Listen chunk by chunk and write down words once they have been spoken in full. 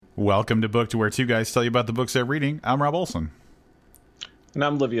Welcome to Booked, where two guys tell you about the books they're reading. I'm Rob Olson. And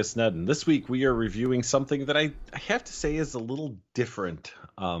I'm Livia Snedden. This week we are reviewing something that I have to say is a little different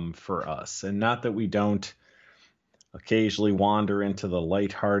for us. And not that we don't occasionally wander into the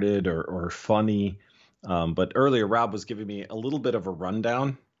lighthearted or funny. But earlier, Rob was giving me a little bit of a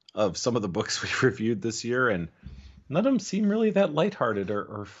rundown of some of the books we reviewed this year. And none of them seem really that lighthearted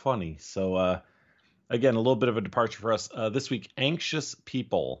or funny. So, again, a little bit of a departure for us. This week, Anxious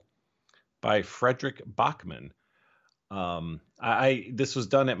People by Fredrik Backman. This was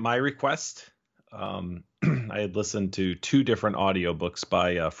done at my request. I had listened to two different audiobooks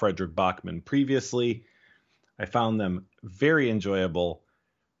by Fredrik Backman previously. I found them very enjoyable,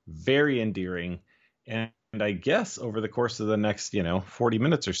 very endearing, and I guess over the course of the next, 40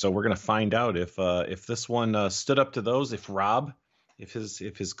 minutes or so, we're going to find out if this one stood up to those. If Rob, if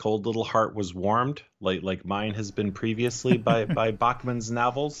his cold little heart was warmed, like mine has been previously by Backman's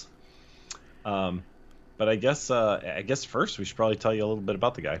novels. But I guess first we should probably tell you a little bit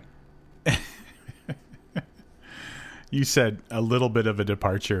about the guy. You said a little bit of a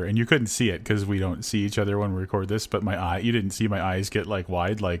departure, and you couldn't see it because we don't see each other when we record this. But you didn't see my eyes get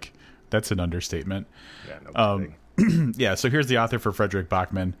wide. That's an understatement. Yeah, no kidding. Yeah. So here's the author for Fredrik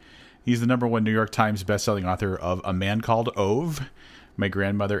Backman. He's the #1 New York Times bestselling author of A Man Called Ove. My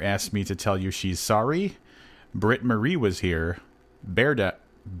grandmother asked me to tell you she's sorry. Britt Marie was here. Bear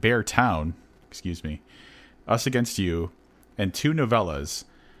Town. Excuse me. Us Against You, and two novellas.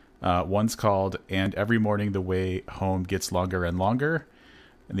 One's called And Every Morning the Way Home Gets Longer and Longer,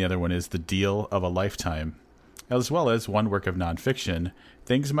 and the other one is The Deal of a Lifetime, as well as one work of nonfiction,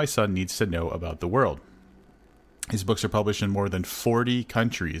 Things My Son Needs to Know About the World. His books are published in more than 40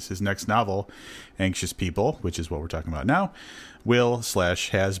 countries. His next novel, Anxious People, which is what we're talking about now,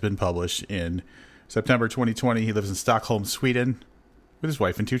 has been published in September 2020. He lives in Stockholm, Sweden, with his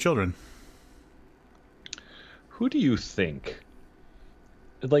wife and two children. Who do you think?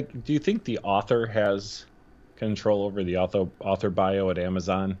 Do you think the author has control over the author bio at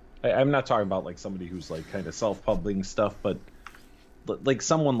Amazon? I'm not talking about somebody who's kind of self-publishing stuff, but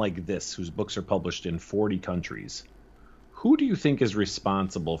someone like this whose books are published in 40 countries. Who do you think is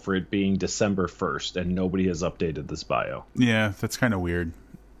responsible for it being December 1st and nobody has updated this bio? Yeah, that's kind of weird.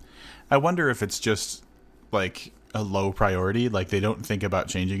 I wonder if it's just a low priority, they don't think about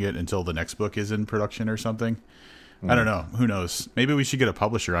changing it until the next book is in production or something. I don't know. Who knows? Maybe we should get a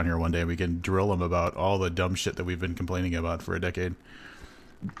publisher on here one day and we can drill them about all the dumb shit that we've been complaining about for a decade.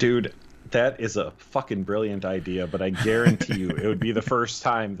 Dude, that is a fucking brilliant idea, but I guarantee you it would be the first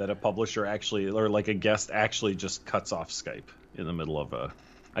time that a publisher actually, or a guest actually just cuts off Skype in the middle of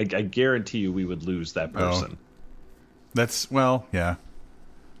I guarantee you we would lose that person. Yeah.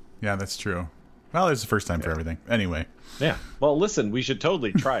 Yeah, that's true. Well, it's the first time for everything. Anyway. Yeah. Well, listen, we should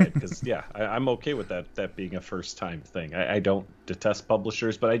totally try it because, I'm okay with that being a first-time thing. I don't detest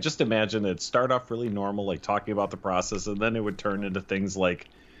publishers, but I just imagine it'd start off really normal, talking about the process, and then it would turn into things like,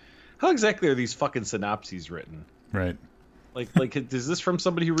 how exactly are these fucking synopses written? Right. Is this from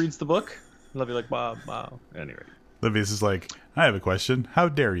somebody who reads the book? And they'll be like, wow. Anyway. Livius is like, I have a question. How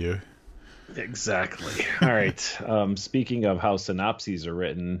dare you? Exactly. All right. Speaking of how synopses are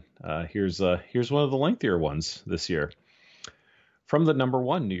written, here's one of the lengthier ones this year. From the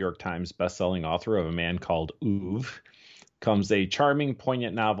 #1 New York Times bestselling author of A Man Called Ove comes a charming,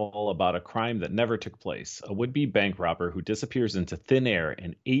 poignant novel about a crime that never took place. A would-be bank robber who disappears into thin air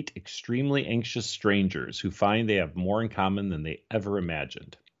and 8 extremely anxious strangers who find they have more in common than they ever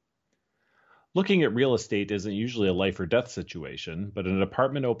imagined. Looking at real estate isn't usually a life or death situation, but an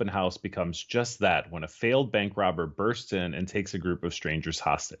apartment open house becomes just that when a failed bank robber bursts in and takes a group of strangers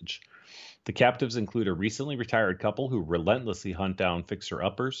hostage. The captives include a recently retired couple who relentlessly hunt down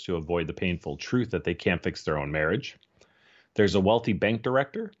fixer-uppers to avoid the painful truth that they can't fix their own marriage. There's a wealthy bank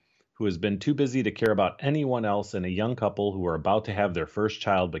director who has been too busy to care about anyone else, and a young couple who are about to have their first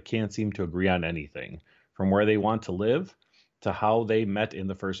child but can't seem to agree on anything, from where they want to live to how they met in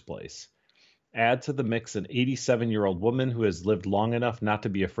the first place. Add to the mix an 87-year-old woman who has lived long enough not to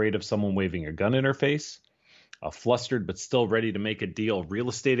be afraid of someone waving a gun in her face, a flustered but still ready to make a deal real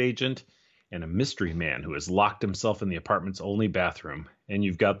estate agent, and a mystery man who has locked himself in the apartment's only bathroom, and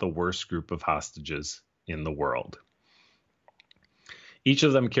you've got the worst group of hostages in the world. Each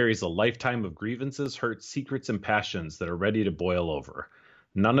of them carries a lifetime of grievances, hurts, secrets, and passions that are ready to boil over.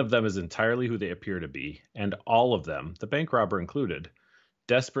 None of them is entirely who they appear to be, and all of them, the bank robber included,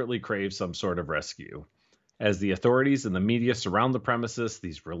 desperately crave some sort of rescue. As the authorities and the media surround the premises,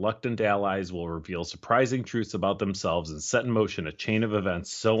 these reluctant allies will reveal surprising truths about themselves and set in motion a chain of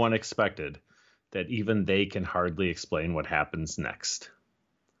events so unexpected that even they can hardly explain what happens next.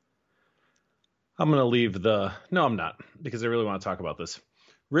 I'm going to leave the. No, I'm not, because I really want to talk about this.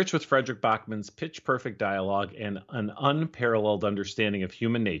 Rich with Frederick Bachman's pitch perfect dialogue and an unparalleled understanding of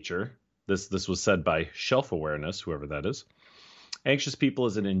human nature. This was said by Shelf Awareness, whoever that is. Anxious People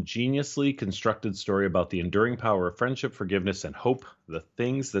is an ingeniously constructed story about the enduring power of friendship, forgiveness, and hope, the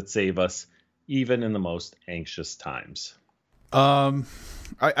things that save us, even in the most anxious times.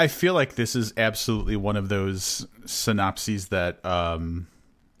 I feel like this is absolutely one of those synopses that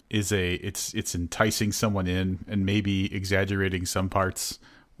it's enticing someone in and maybe exaggerating some parts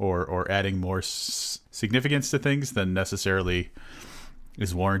or adding more significance to things than necessarily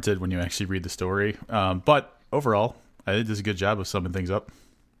is warranted when you actually read the story. But overall, I think it does a good job of summing things up.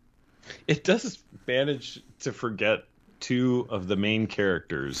 It does manage to forget two of the main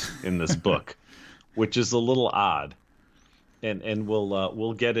characters in this book, which is a little odd. And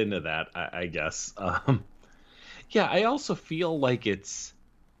we'll get into that, I guess. Yeah, I also feel like it's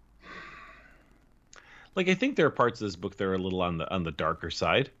like, I think there are parts of this book that are a little on the darker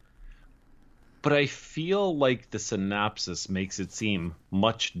side, but I feel like the synopsis makes it seem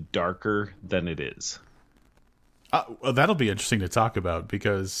much darker than it is. Well, that'll be interesting to talk about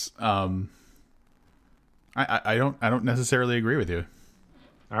because I don't necessarily agree with you.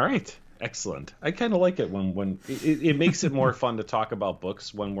 All right, excellent. I kind of like it when it makes it more fun to talk about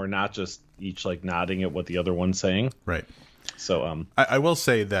books when we're not just each like nodding at what the other one's saying. Right. So I will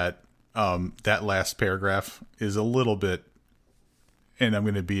say that that last paragraph is a little bit, and I'm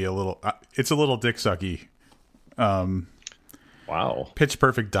going to be a little. It's a little dick sucky. Wow. Pitch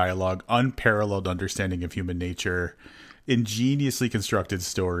perfect dialogue, unparalleled understanding of human nature, ingeniously constructed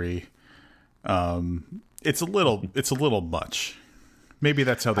story. It's a little much. Maybe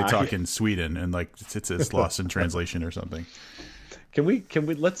that's how they talk in Sweden, and like it's lost in translation or something. Can we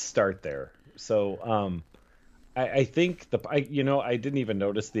let's start there. So I think I didn't even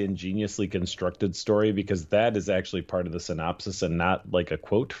notice the ingeniously constructed story because that is actually part of the synopsis and not like a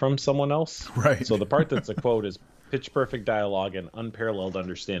quote from someone else. Right. So the part that's a quote is pitch perfect dialogue and unparalleled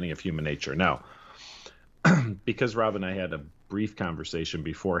understanding of human nature. Now, because Rob and I had a brief conversation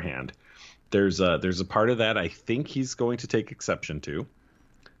beforehand, there's a part of that I think he's going to take exception to.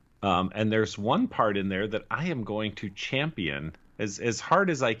 And there's one part in there that I am going to champion as hard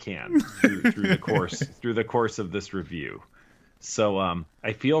as I can through the course of this review. So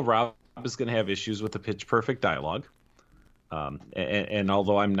I feel Rob is going to have issues with the pitch perfect dialogue. And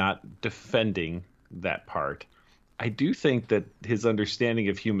although I'm not defending that part, I do think that his understanding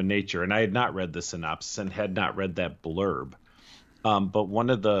of human nature, and I had not read the synopsis and had not read that blurb, but one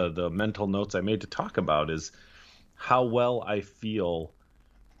of the mental notes I made to talk about is how well I feel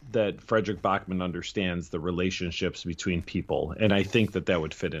that Frederick Bachman understands the relationships between people, and I think that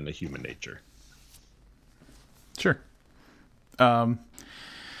would fit into human nature. Sure.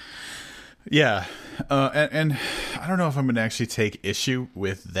 Yeah. And I don't know if I'm going to actually take issue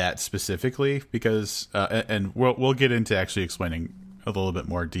with that specifically because, and we'll get into actually explaining a little bit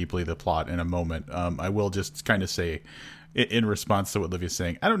more deeply the plot in a moment. I will just kind of say in response to what Livia's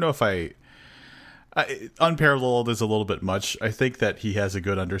saying, I don't know if unparalleled is a little bit much. I think that he has a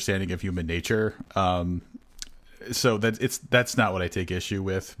good understanding of human nature. So that's not what I take issue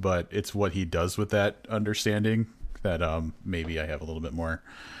with, but it's what he does with that understanding that maybe I have a little bit more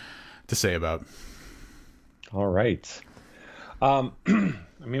to say about. All right. I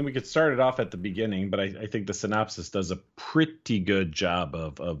mean, we could start it off at the beginning, but I think the synopsis does a pretty good job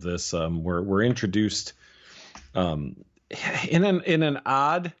of this. We're introduced in an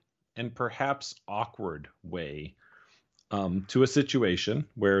odd and perhaps awkward way to a situation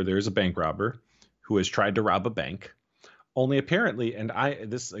where there's a bank robber who has tried to rob a bank. Only apparently, and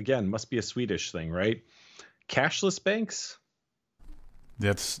this again must be a Swedish thing, right? Cashless banks.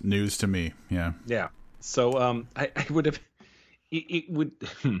 That's news to me. Yeah. Yeah. So I would have. It would.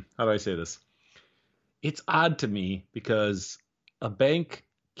 How do I say this? It's odd to me because a bank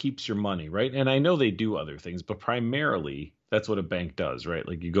keeps your money, right? And I know they do other things, but primarily that's what a bank does, right?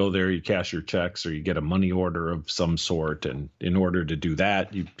 Like you go there, you cash your checks, or you get a money order of some sort, and in order to do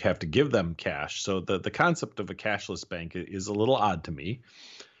that, you have to give them cash. So the concept of a cashless bank is a little odd to me.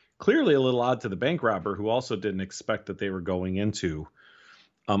 Clearly, a little odd to the bank robber, who also didn't expect that they were going into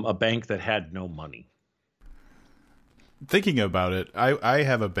a bank that had no money. Thinking about it, I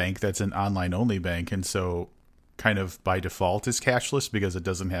have a bank that's an online only bank, and so kind of by default is cashless because it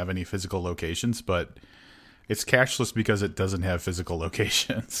doesn't have any physical locations, but it's cashless because it doesn't have physical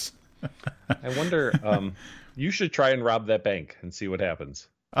locations. I wonder, you should try and rob that bank and see what happens.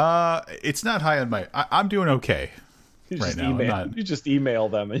 It's not high on my. I'm doing okay. right now. You just email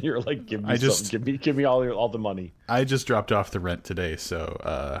them and you're like, give me something. Give me all the money. I just dropped off the rent today,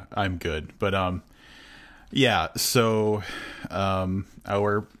 so I'm good. But yeah. So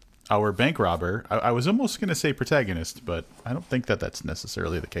our bank robber. I was almost going to say protagonist, but I don't think that that's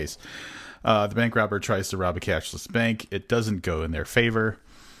necessarily the case. The bank robber tries to rob a cashless bank. It doesn't go in their favor,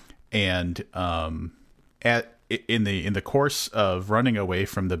 and in the course of running away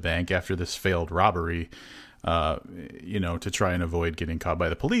from the bank after this failed robbery, to try and avoid getting caught by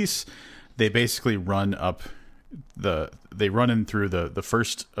the police, they basically run in through the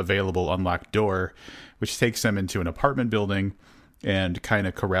first available unlocked door, which takes them into an apartment building and kind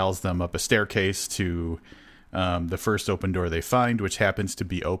of corrals them up a staircase to the first open door they find, which happens to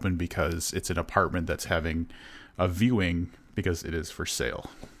be open because it's an apartment that's having a viewing because it is for sale.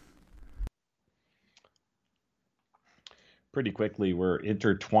 Pretty quickly, we're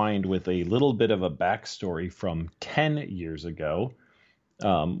intertwined with a little bit of a backstory from 10 years ago,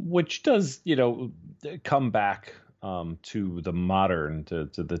 which does, come back to the modern, to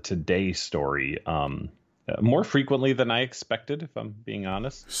the today story more frequently than I expected, if I'm being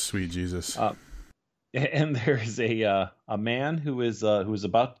honest. Sweet Jesus. And there's a man who is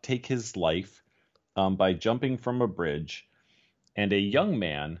about to take his life by jumping from a bridge, and a young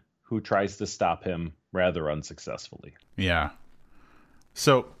man who tries to stop him rather unsuccessfully. Yeah.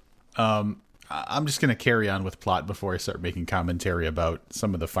 So I'm just going to carry on with plot before I start making commentary about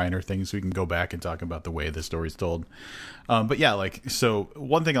some of the finer things. We can go back and talk about the way the story's told. But yeah, so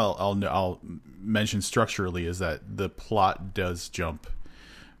one thing I'll mention structurally is that the plot does jump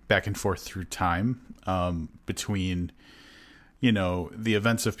back and forth through time between the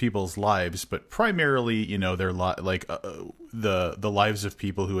events of people's lives, but primarily their the lives of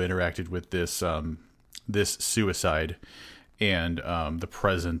people who interacted with this suicide, and the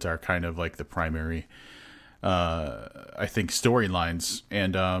present are kind of like the primary I think storylines.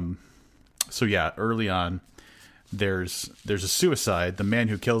 And so yeah, early on there's a suicide. The man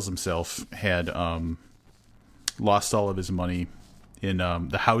who kills himself had lost all of his money in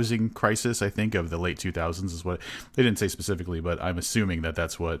the housing crisis, I think, of the late 2000s is what they didn't say specifically, but I'm assuming that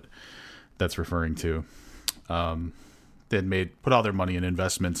that's what that's referring to. They had put all their money in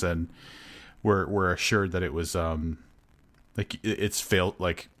investments and were assured that it was it's failed,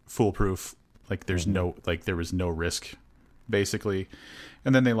 like foolproof, like there was no risk basically.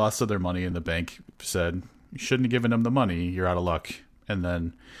 And then they lost all their money and the bank said, you shouldn't have given them the money, you're out of luck. And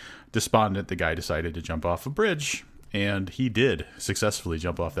then despondent, the guy decided to jump off a bridge. And he did successfully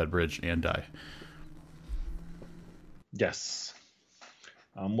jump off that bridge and die. Yes.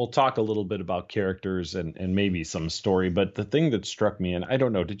 We'll talk a little bit about characters and maybe some story. But the thing that struck me, and I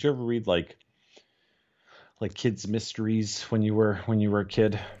don't know, did you ever read like kids' mysteries when you were a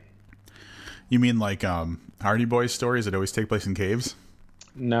kid? You mean like Hardy Boys stories that always take place in caves?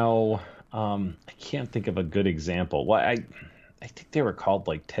 No, I can't think of a good example. Well, I think they were called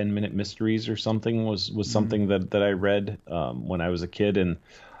like 10-minute mysteries or something was something that I read when I was a kid. And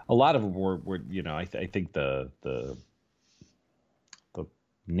a lot of them were I think the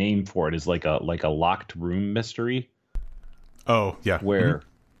name for it is like a locked room mystery. Oh yeah. Where,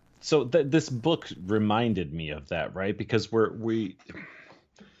 so this book reminded me of that, right? Because we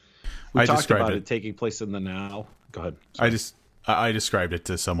talked about it taking place in the now. Go ahead. Sorry. I described it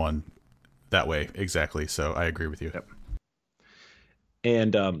to someone that way exactly. So I agree with you. Yep.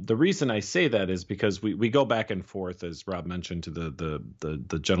 And the reason I say that is because we go back and forth, as Rob mentioned, to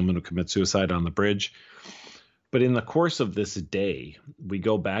the gentleman who commits suicide on the bridge. But in the course of this day, we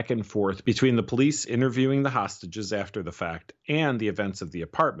go back and forth between the police interviewing the hostages after the fact and the events of the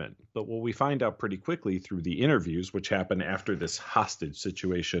apartment. But what we find out pretty quickly through the interviews, which happen after this hostage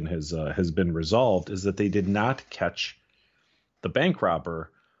situation has been resolved, is that they did not catch the bank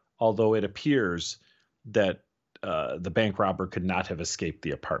robber, although it appears that the bank robber could not have escaped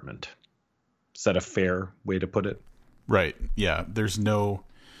the apartment. Is that a fair way to put it? Right. Yeah.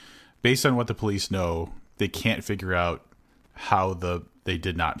 Based on what the police know, they can't figure out how they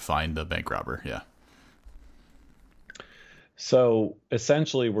did not find the bank robber. Yeah. So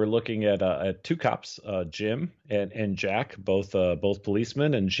essentially we're looking at two cops, Jim and Jack, both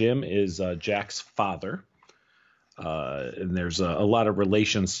policemen, and Jim is Jack's father. And there's a lot of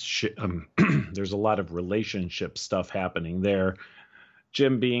relationship. There's a lot of relationship stuff happening there.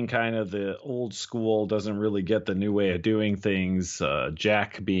 Jim being kind of the old school, doesn't really get the new way of doing things.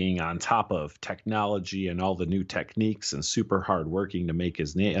 Jack being on top of technology and all the new techniques and super hardworking to make a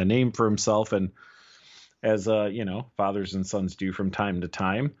name for himself. And as fathers and sons do from time to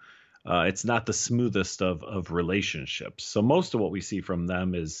time, it's not the smoothest of relationships. So most of what we see from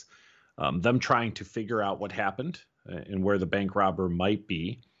them is them trying to figure out what happened and where the bank robber might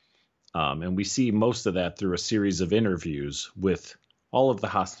be. And we see most of that through a series of interviews with all of the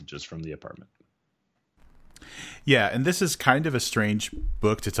hostages from the apartment. Yeah, and this is kind of a strange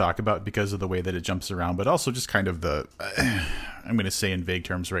book to talk about because of the way that it jumps around, but also just kind of the, I'm going to say in vague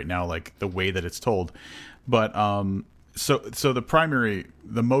terms right now, like the way that it's told. But so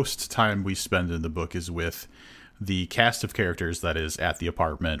the most time we spend in the book is with the cast of characters that is at the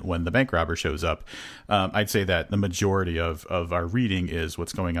apartment when the bank robber shows up. I'd say that the majority of our reading is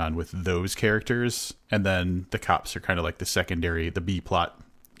what's going on with those characters, and then the cops are kind of like the secondary, the B plot,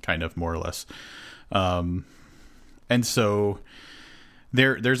 kind of more or less. And so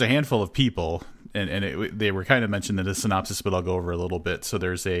there's a handful of people, and they were kind of mentioned in the synopsis, but I'll go over a little bit. So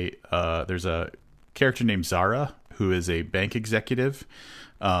there's a character named Zara, who is a bank executive,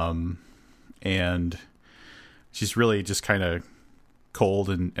 and she's really just kind of cold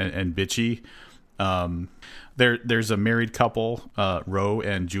and bitchy. There's a married couple, Ro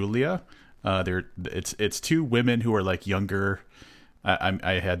and Julia. It's two women who are like younger.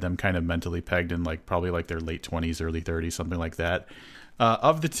 I had them kind of mentally pegged in like probably like their late 20s, early 30s, something like that.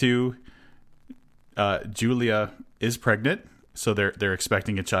 Of the two, Julia is pregnant, so they're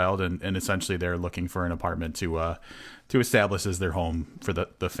expecting a child, and essentially they're looking for an apartment to establish as their home for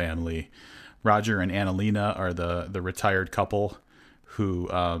the family. Roger and Annalena are the retired couple who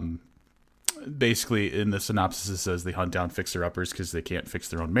basically in the synopsis it says they hunt down fixer-uppers because they can't fix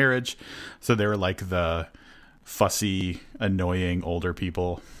their own marriage. So they're like the fussy, annoying older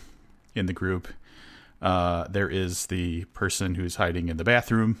people in the group. There is the person who's hiding in the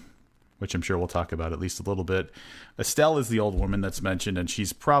bathroom, which I'm sure we'll talk about at least a little bit. Estelle is the old woman that's mentioned, and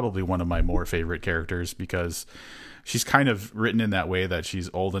she's probably one of my more favorite characters because she's kind of written in that way that she's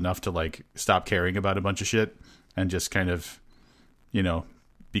old enough to like stop caring about a bunch of shit and just kind of,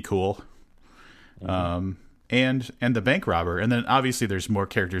 be cool. Mm-hmm. And the bank robber, and then obviously there's more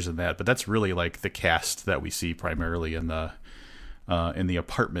characters in that, but that's really like the cast that we see primarily in the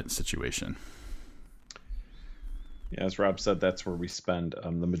apartment situation. Yeah, as Rob said, that's where we spend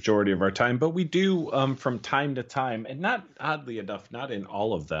the majority of our time, but we do from time to time, and not oddly enough, not in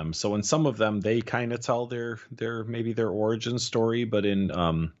all of them. So in some of them, they kind of tell their maybe their origin story, but in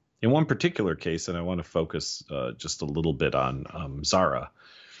one particular case, and I want to focus just a little bit on Zara,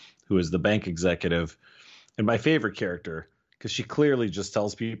 who is the bank executive. And my favorite character, because she clearly just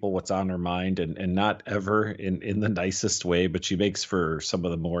tells people what's on her mind, and not ever in the nicest way, but she makes for some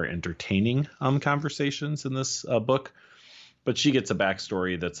of the more entertaining conversations in this book. But she gets a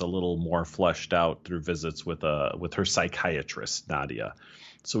backstory that's a little more fleshed out through visits with her psychiatrist, Nadia.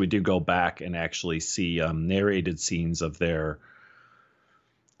 So we do go back and actually see narrated scenes of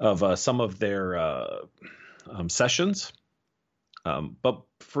some of their sessions. But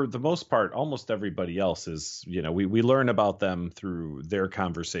for the most part, almost everybody else is, we learn about them through their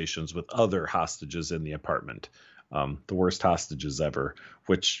conversations with other hostages in the apartment. The worst hostages ever,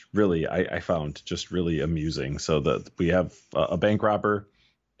 which really I found just really amusing. So that we have a bank robber,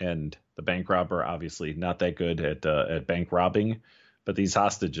 and the bank robber obviously not that good at bank robbing, but these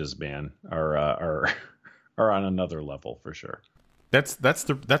hostages, man, are on another level for sure. That's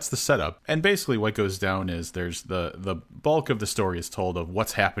the setup. And basically what goes down is there's the bulk of the story is told of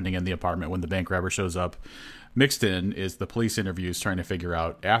what's happening in the apartment when the bank robber shows up. Mixed in is the police interviews trying to figure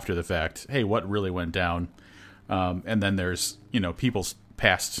out after the fact, hey, what really went down? And then there's, people's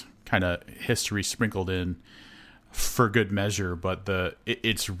past kind of history sprinkled in for good measure, but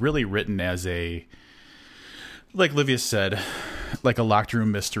it's really written as a, like Livia said, like a locked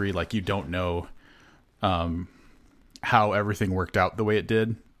room mystery, like you don't know how everything worked out the way it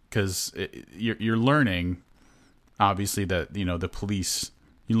did, because you're learning obviously that the police,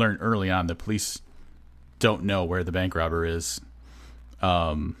 you learn early on the police don't know where the bank robber is,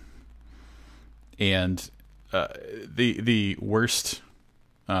 and the worst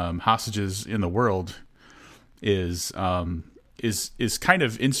hostages in the world is kind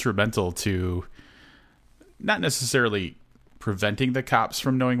of instrumental to not necessarily preventing the cops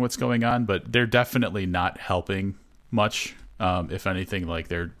from knowing what's going on, but they're definitely not helping much. If anything, like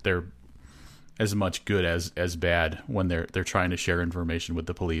they're as much good as bad when they're trying to share information with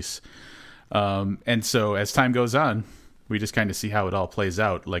the police. And so as time goes on, we just kind of see how it all plays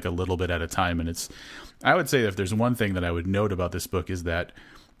out, like a little bit at a time. And I would say if there's one thing that I would note about this book is that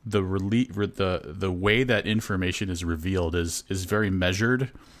the way that information is revealed is very measured,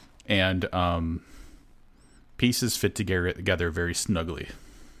 and pieces fit together very snugly.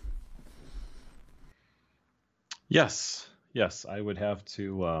 Yes, I would have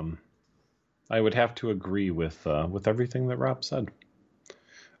to agree with everything that Rob said.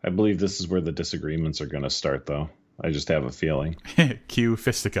 I believe this is where the disagreements are going to start, though. I just have a feeling. Cue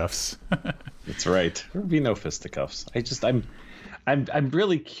fisticuffs. That's right. There would be no fisticuffs. I'm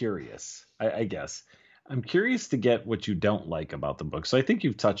really curious. I guess I'm curious to get what you don't like about the book. So I think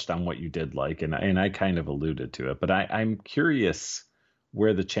you've touched on what you did like, and I kind of alluded to it. But I'm curious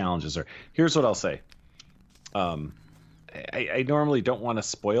where the challenges are. Here's what I'll say. I normally don't want to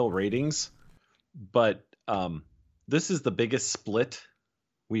spoil ratings, but this is the biggest split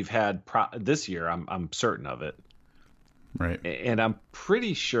we've had this year. I'm certain of it. Right. And I'm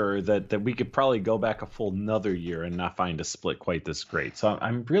pretty sure that we could probably go back a full another year and not find a split quite this great. So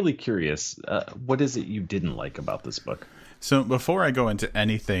I'm really curious. What is it you didn't like about this book? So before I go into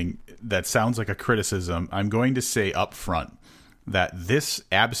anything that sounds like a criticism, I'm going to say up front that this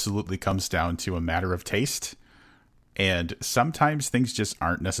absolutely comes down to a matter of taste. And sometimes things just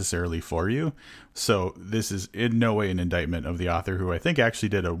aren't necessarily for you. So this is in no way an indictment of the author, who I think actually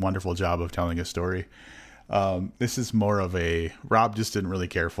did a wonderful job of telling a story. This is more of a Rob just didn't really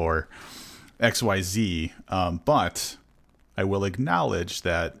care for XYZ. But I will acknowledge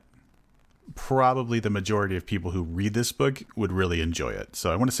that probably the majority of people who read this book would really enjoy it.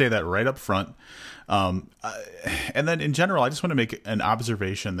 So I want to say that right up front. And then in general, I just want to make an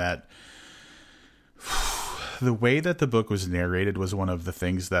observation that the way that the book was narrated was one of the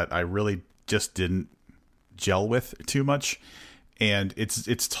things that I really just didn't gel with too much. And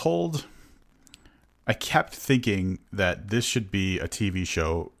it's told... I kept thinking that this should be a TV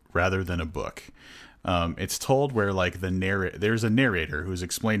show rather than a book. It's told where like there's a narrator who's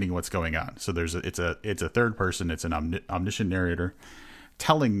explaining what's going on. So it's a third person. It's an omniscient narrator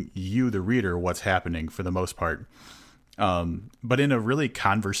telling you, the reader, what's happening for the most part. But in a really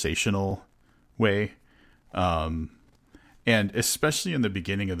conversational way. And especially in the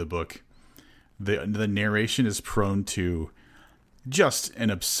beginning of the book, the narration is prone to just an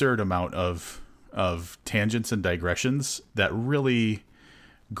absurd amount of tangents and digressions that really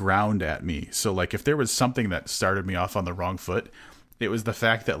ground at me. So like if there was something that started me off on the wrong foot, it was the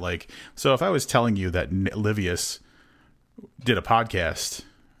fact that like, so if I was telling you that Livius did a podcast,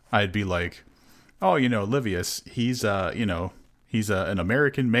 I'd be like, oh, Livius, he's an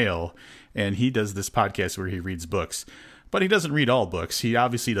American male and he does this podcast where he reads books, but he doesn't read all books. He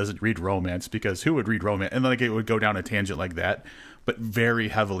obviously doesn't read romance, because who would read romance? And like it would go down a tangent like that, but very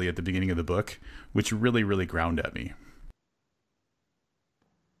heavily at the beginning of the book, which really, really ground at me.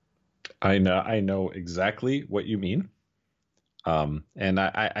 I know exactly what you mean. And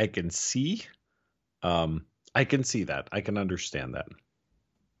I can see, I can see that. I can understand that.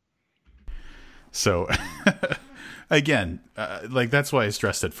 So again, like that's why I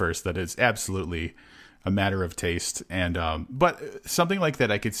stressed at first that it's absolutely a matter of taste. And, but something like that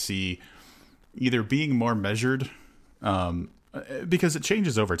I could see either being more measured, because it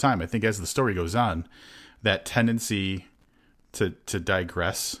changes over time. I think as the story goes on, that tendency to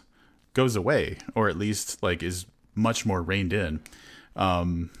digress goes away, or at least like is much more reined in.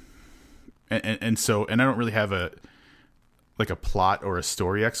 And so I don't really have a plot or a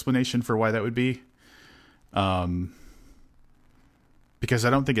story explanation for why that would be. Because I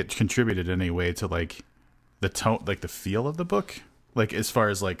don't think it contributed in any way to like the tone, like the feel of the book. Like as far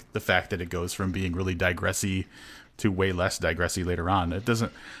as like the fact that it goes from being really digressy to way less digressy later on.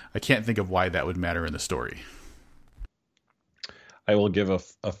 I can't think of why that would matter in the story. I will give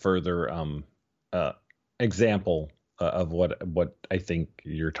a further example of what I think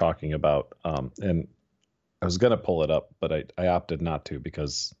you're talking about. And I was going to pull it up, but I opted not to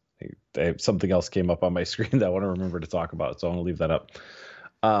because something else came up on my screen that I want to remember to talk about. So I want to leave that up.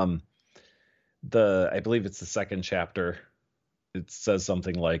 I believe it's the second chapter. It says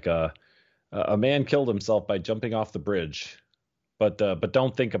something like, a man killed himself by jumping off the bridge, but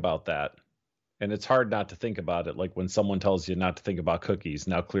don't think about that. And it's hard not to think about it. Like when someone tells you not to think about cookies,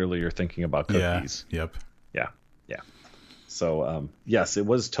 now clearly you're thinking about cookies. Yeah. Yep. Yeah. So, yes, it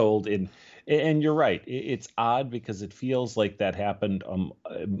was told and you're right. It's odd because it feels like that happened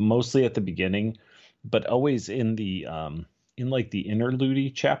mostly at the beginning, but always in the in like the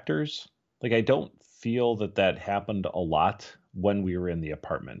interlude chapters. Like I don't feel that happened a lot when we were in the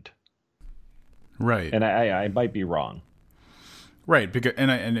apartment. Right. And I might be wrong. Right, because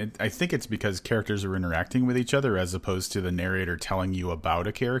I think it's because characters are interacting with each other as opposed to the narrator telling you about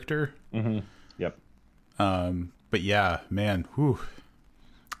a character. Mm-hmm. Yep. But yeah, man, whew,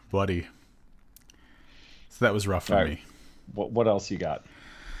 buddy. So that was rough for me. What else you got?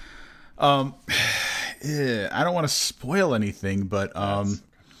 I don't want to spoil anything, but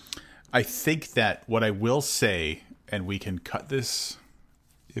I think that what I will say, and we can cut this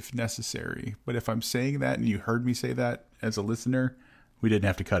if necessary, but if I'm saying that and you heard me say that as a listener, we didn't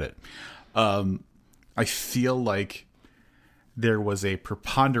have to cut it. I feel like there was a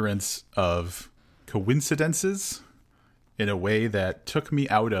preponderance of coincidences in a way that took me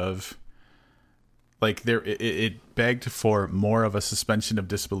out of, like, it begged for more of a suspension of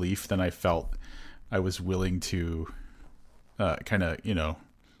disbelief than I felt I was willing to kind of,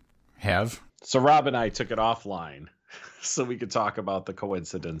 have. So Rob and I took it offline so we could talk about the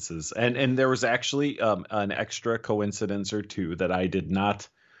coincidences. And there was actually an extra coincidence or two that I did not,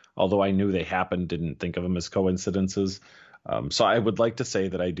 although I knew they happened, didn't think of them as coincidences. So I would like to say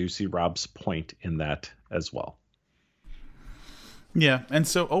that I do see Rob's point in that as well. Yeah, and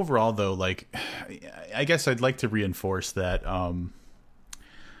so overall, though, like, I guess I'd like to reinforce that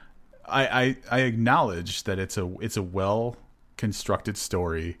I acknowledge that it's a well constructed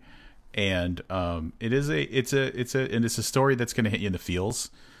story, and it's a story that's going to hit you in the feels.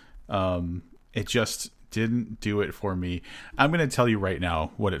 It just didn't do it for me. I'm going to tell you right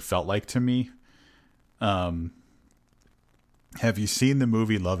now what it felt like to me. Have you seen the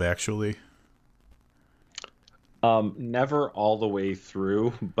movie Love Actually? Never all the way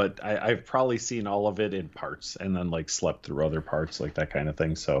through, but I've probably seen all of it in parts and then like slept through other parts, like that kind of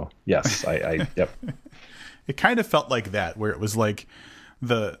thing. So yes, I yep. It kind of felt like that, where it was like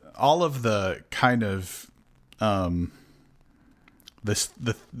all of the kind of the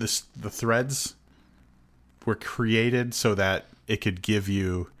threads were created so that it could give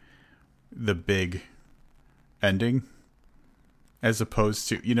you the big ending, as opposed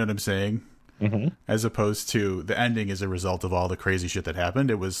to, you know what I'm saying? Mm-hmm. As opposed to the ending is a result of all the crazy shit that happened.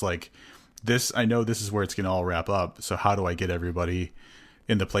 It was like, this, I know this is where it's going to all wrap up. So how do I get everybody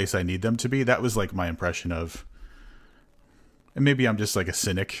in the place I need them to be? That was like my impression of, and maybe I'm just like a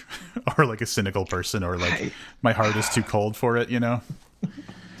cynic or like a cynical person, or like my heart is too cold for it,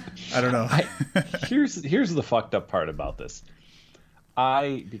 I don't know. Here's the fucked up part about this.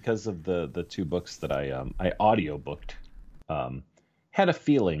 Because of the two books that I audio booked, had a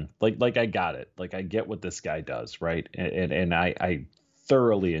feeling like I got it. Like, I get what this guy does, right? And I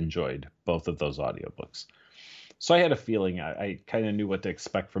thoroughly enjoyed both of those audiobooks. So I had a feeling I kind of knew what to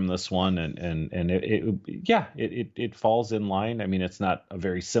expect from this one, and it falls in line. I mean, it's not a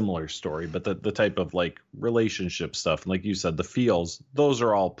very similar story, but the type of like relationship stuff, like you said, the feels, those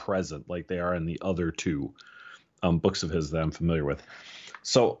are all present like they are in the other two books of his that I'm familiar with.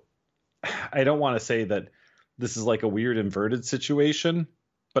 So I don't want to say that this is like a weird inverted situation,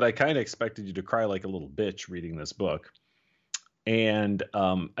 but I kind of expected you to cry like a little bitch reading this book. And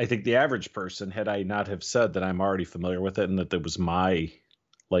I think the average person, had I not have said that I'm already familiar with it and that it was my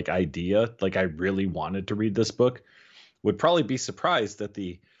like idea, like I really wanted to read this book, would probably be surprised that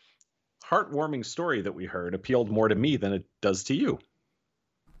the heartwarming story that we heard appealed more to me than it does to you.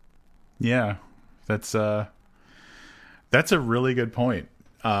 Yeah, that's a really good point.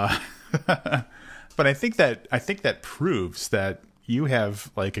 But I think that proves that you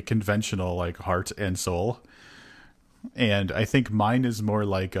have like a conventional like heart and soul. And I think mine is more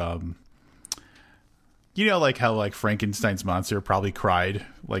like, like how like Frankenstein's monster probably cried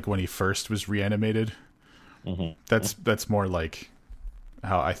like when he first was reanimated. Mm-hmm. That's more like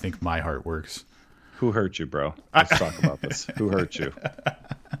how I think my heart works. Who hurt you, bro? Let's talk about this. Who hurt you?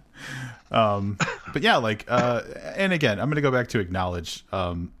 But yeah, like, and again, I'm going to go back to acknowledge,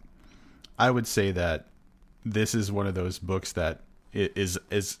 I would say that this is one of those books that is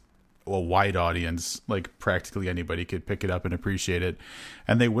a wide audience, like practically anybody could pick it up and appreciate it,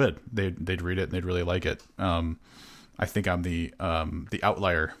 and they would. They'd read it and they'd really like it. I think I'm the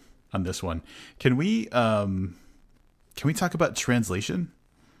outlier on this one. Can we talk about translation?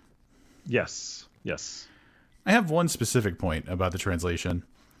 Yes. I have one specific point about the translation,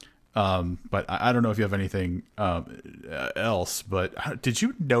 but I don't know if you have anything else. But did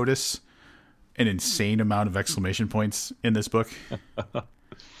you notice an insane amount of exclamation points in this book?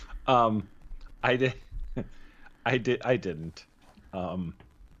 I did. I didn't.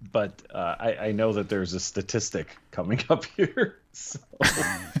 But I know that there's a statistic coming up here. So.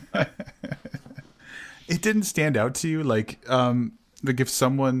 It didn't stand out to you, like if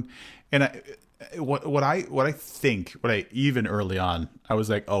someone, and what I think even early on, I was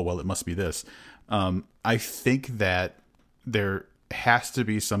like, oh well, it must be this. I think that there has to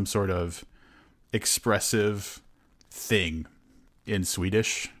be some sort of expressive thing in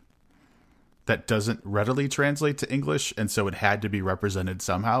Swedish that doesn't readily translate to English, and so it had to be represented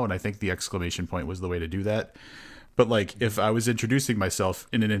somehow, and I think the exclamation point was the way to do that. But like, if I was introducing myself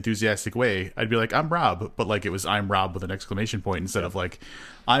in an enthusiastic way, I'd be like, I'm Rob, but like it was I'm Rob with an exclamation point instead of like,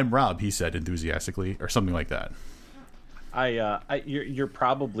 I'm Rob, he said enthusiastically, or something like that. You're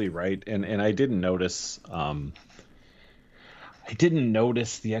probably right, and I didn't notice. I didn't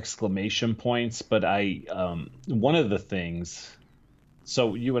notice the exclamation points, but one of the things.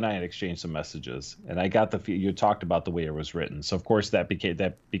 So you and I had exchanged some messages, and I got you talked about the way it was written. So of course that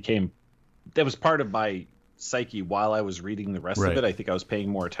was part of my psyche while I was reading the rest of it. I think I was paying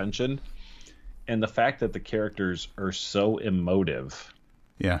more attention, and the fact that the characters are so emotive,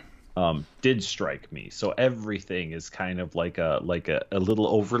 did strike me. So everything is kind of like a little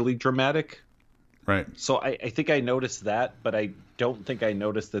overly dramatic. Right. So I think I noticed that, but I don't think I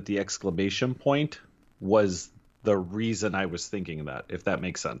noticed that the exclamation point was the reason I was thinking that, if that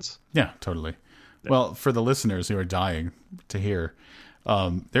makes sense. Yeah, totally. Yeah. Well, for the listeners who are dying to hear,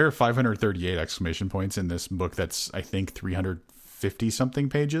 there are 538 exclamation points in this book that's, I think, 350 something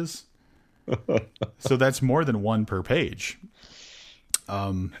pages. So that's more than one per page.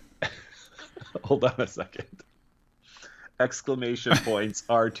 Hold on a second. Exclamation points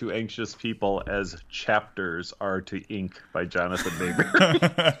are to anxious people as chapters are to ink by Jonathan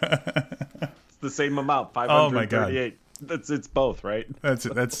Maber. It's the same amount, 538. Oh my God. It's both, right?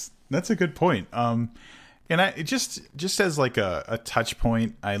 That's a good point. And I just as like a touch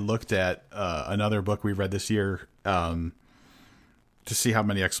point, I looked at another book we read this year to see how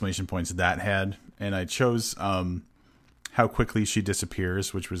many exclamation points that had, and I chose How Quickly She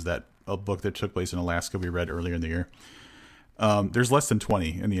Disappears, which was a book that took place in Alaska we read earlier in the year. There's less than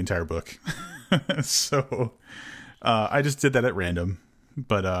 20 in the entire book. So I just did that at random.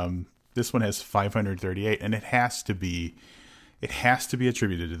 But this one has 538, and it has to be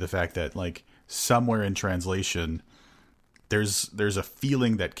attributed to the fact that, like, somewhere in translation there's a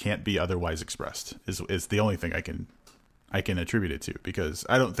feeling that can't be otherwise expressed is the only thing I can attribute it to, because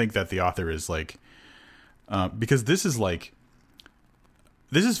I don't think that the author is like because this is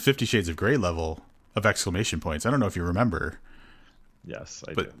 50 Shades of Grey level of exclamation points. I don't know if you remember. Yes,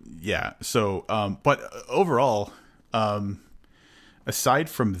 I do. Yeah. So, but overall, aside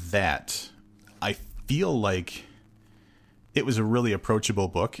from that, I feel like it was a really approachable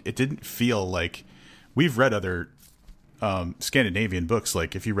book. It didn't feel like we've read other Scandinavian books.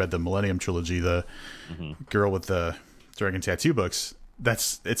 Like if you read the Millennium Trilogy, the Girl with the Dragon Tattoo books,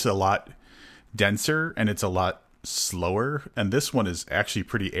 it's a lot denser and it's a lot slower. And this one is actually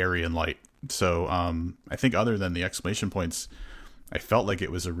pretty airy and light. So I think other than the exclamation points, I felt like it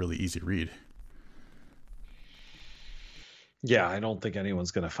was a really easy read. Yeah, I don't think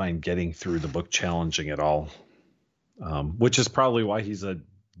anyone's going to find getting through the book challenging at all, which is probably why he's a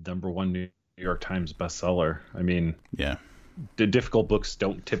 #1 New York Times bestseller. I mean, yeah, the difficult books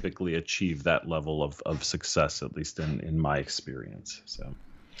don't typically achieve that level of success, at least in my experience. So,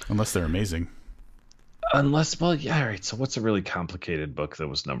 unless they're amazing. Well, yeah, all right. So what's a really complicated book that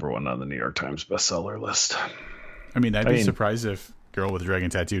was #1 on the New York Times bestseller list? I mean, I'd be surprised if Girl with a Dragon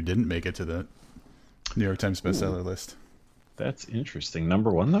Tattoo didn't make it to the New York Times bestseller list. That's interesting.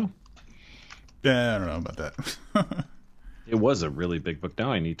 #1, though? Yeah, I don't know about that. It was a really big book.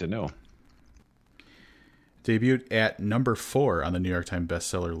 Now I need to know. Debuted at #4 on the New York Times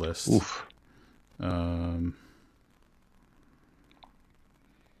bestseller list. Oof. I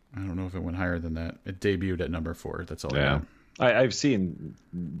don't know if it went higher than that. It debuted at #4. That's all. Yeah, I've seen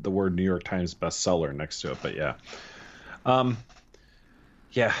the word New York Times bestseller next to it, but yeah.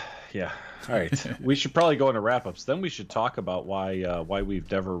 Yeah. All right. We should probably go into wrap-ups. Then we should talk about why we've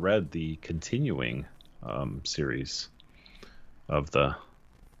never read the continuing series of the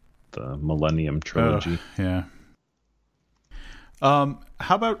Millennium Trilogy. Yeah. How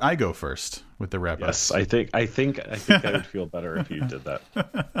about I go first with the wrap-ups? Yes, I think I would feel better if you did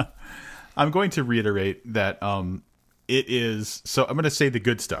that. I'm going to reiterate that it is. So I'm going to say the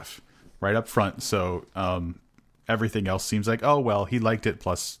good stuff right up front. So everything else seems like, oh well, he liked it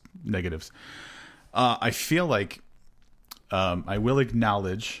plus negatives. I feel like I will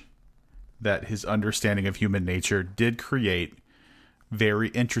acknowledge that his understanding of human nature did create very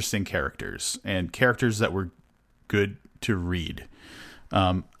interesting characters and characters that were good to read.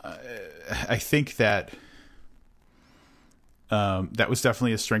 I think that that was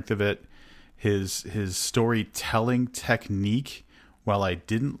definitely a strength of it. His storytelling technique, while I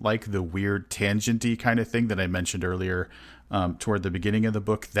didn't like the weird tangenty kind of thing that I mentioned earlier toward the beginning of the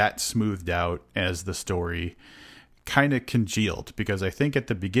book, that smoothed out as the story kind of congealed, because I think at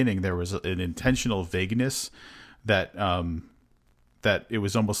the beginning there was an intentional vagueness that that it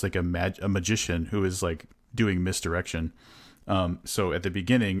was almost like a magician who is like doing misdirection. So at the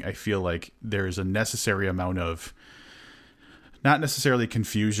beginning, I feel like there's a necessary amount of not necessarily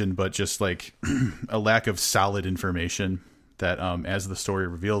confusion, but just like a lack of solid information that as the story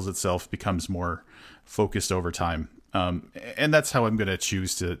reveals itself becomes more focused over time. And that's how I'm going to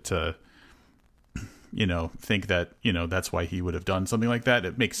choose to think that, that's why he would have done something like that.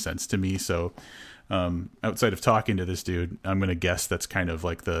 It makes sense to me. So outside of talking to this dude, I'm going to guess that's kind of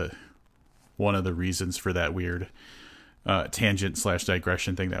like one of the reasons for that weird tangent /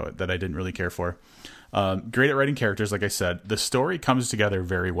 digression thing that I didn't really care for. Great at writing characters, like I said. The story comes together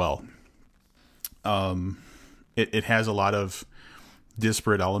very well. It has a lot of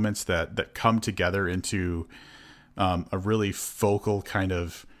disparate elements that come together into a really focal kind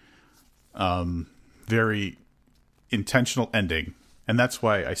of very intentional ending. And that's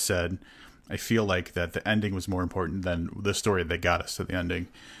why I said I feel like that the ending was more important than the story that got us to the ending.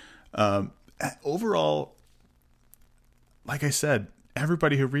 Overall, like I said,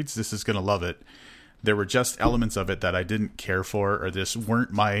 everybody who reads this is going to love it. There were just elements of it that I didn't care for, or just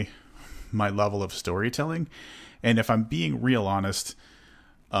weren't my level of storytelling. And if I'm being real honest,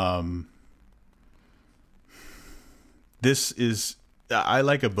 I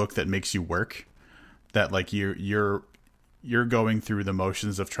like a book that makes you work, that like you're going through the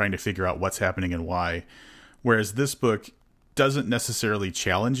motions of trying to figure out what's happening and why. Whereas this book doesn't necessarily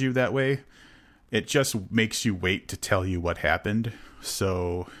challenge you that way. It just makes you wait to tell you what happened.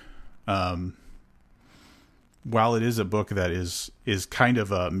 So, while it is a book that is kind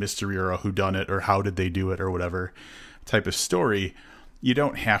of a mystery or a whodunit or how did they do it or whatever type of story, you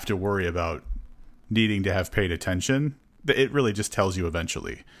don't have to worry about needing to have paid attention. It really just tells you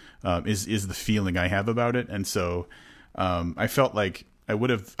eventually, is the feeling I have about it. And so, I felt like I would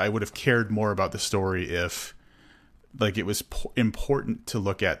have cared more about the story if like it was important to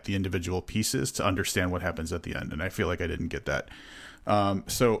look at the individual pieces to understand what happens at the end. And I feel like I didn't get that.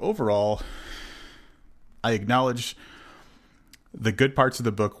 So overall, I acknowledge the good parts of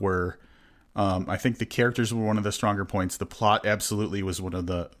the book were, I think the characters were one of the stronger points. The plot absolutely was one of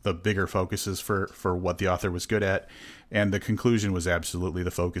the bigger focuses for what the author was good at. And the conclusion was absolutely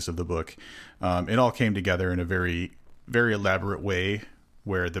the focus of the book. It all came together in a very, very elaborate way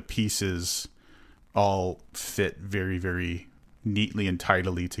where the pieces all fit very, very neatly and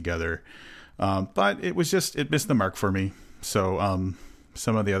tidily together. But it missed the mark for me. So,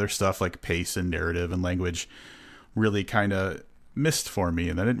 some of the other stuff like pace and narrative and language really kind of missed for me.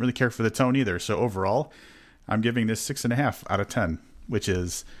 And I didn't really care for the tone either. So overall, I'm giving this 6.5 out of 10, which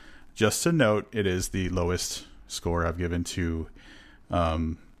is, just to note, it is the lowest score I've given to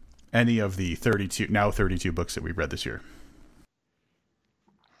any of the 32 books that we've read this year.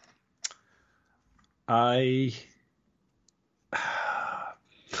 I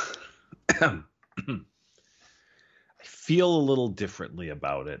feel a little differently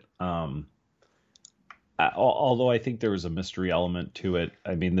about it. Although I think there was a mystery element to it.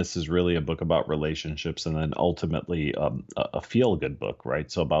 I mean, this is really a book about relationships, and then ultimately a feel-good book,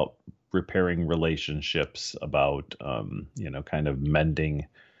 right? So about repairing relationships, about kind of mending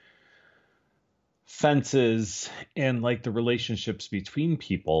fences, and like the relationships between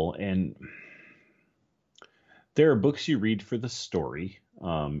people. And there are books you read for the story,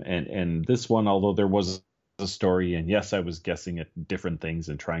 and this one, although there was a story, and yes, I was guessing at different things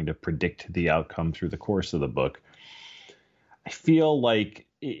and trying to predict the outcome through the course of the book, I feel like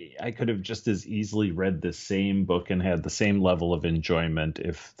I could have just as easily read the same book and had the same level of enjoyment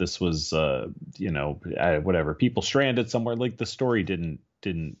if this was, whatever, people stranded somewhere. Like, the story didn't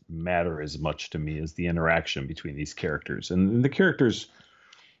matter as much to me as the interaction between these characters, and the characters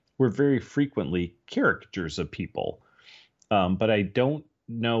were very frequently caricatures of people. But I don't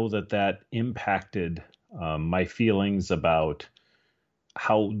know that impacted my feelings about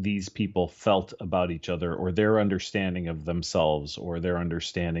how these people felt about each other, or their understanding of themselves, or their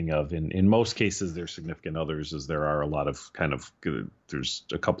understanding of, in most cases, their significant others, as there are a lot of there's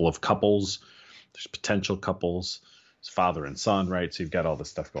a couple of couples, there's potential couples, it's father and son, right? So you've got all this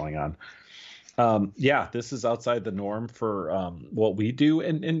stuff going on. This is outside the norm for what we do,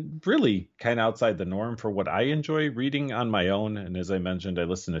 and really kind of outside the norm for what I enjoy reading on my own. And as I mentioned, I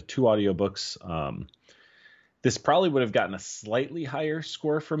listen to 2 audiobooks. This probably would have gotten a slightly higher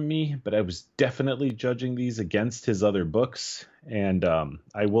score from me, but I was definitely judging these against his other books. And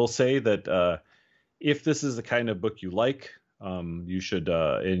I will say that if this is the kind of book you like, you should,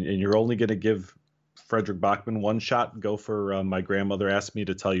 and you're only going to give Fredrik Backman one shot, go for My Grandmother Asked Me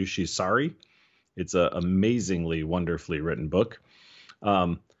to Tell You She's Sorry. It's an amazingly, wonderfully written book.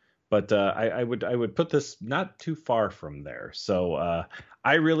 But I would put this not too far from there. So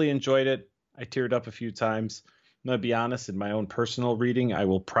I really enjoyed it. I teared up a few times. I'm going to be honest, in my own personal reading, I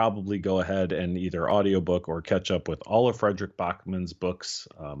will probably go ahead and either audiobook or catch up with all of Fredrik Backman's books.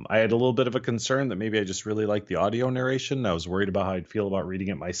 I had a little bit of a concern that maybe I just really liked the audio narration. I was worried about how I'd feel about reading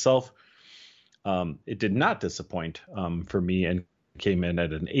it myself. It did not disappoint for me, and came in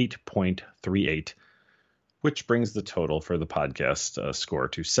at an 8.38. which brings the total for the podcast score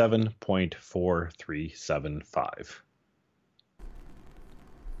to 7.4375.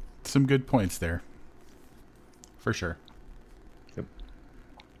 Some good points there, for sure. Yep.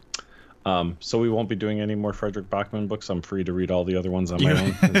 So we won't be doing any more Fredrik Backman books. I'm free to read all the other ones on my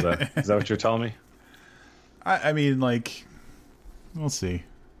own. Is that what you're telling me? I mean, like, we'll see.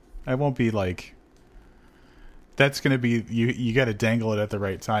 I won't be like. That's gonna be you. Got to dangle it at the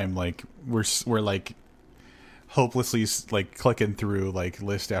right time. Like we're like hopelessly like clicking through like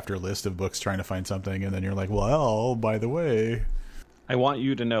list after list of books trying to find something, and then you're like, well, by the way. I want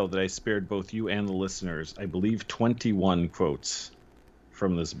you to know that I spared both you and the listeners, I believe, 21 quotes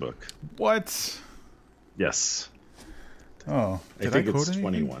from this book. What? Yes. Oh, I think it's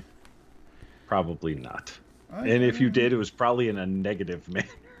 21. Probably not. And if you did, it was probably in a negative manner.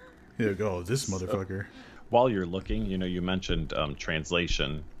 Here go, this motherfucker. While you're looking, you mentioned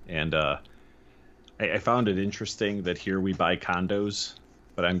translation, and I found it interesting that here we buy condos,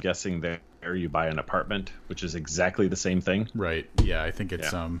 but I'm guessing there you buy an apartment, which is exactly the same thing. Right. Yeah, I think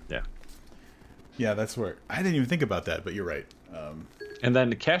it's Yeah, that's where I didn't even think about that, but you're right. And then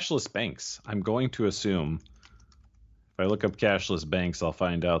the cashless banks. I'm going to assume if I look up cashless banks, I'll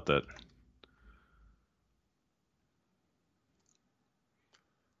find out that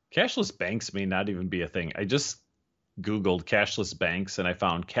cashless banks may not even be a thing. I just Googled cashless banks and I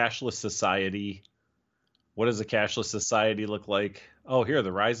found cashless society. What does a cashless society look like? Oh, here,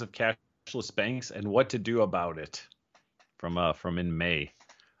 the rise of cashless banks and what to do about it from in May.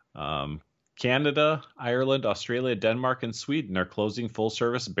 Canada, Ireland, Australia, Denmark, and Sweden are closing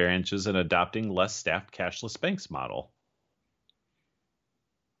full-service branches and adopting less staffed cashless banks model.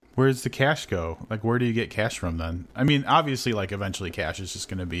 Where's the cash go? Like, where do you get cash from then? I mean, obviously, like, eventually cash is just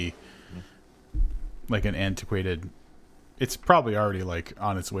going to be like an antiquated. It's probably already like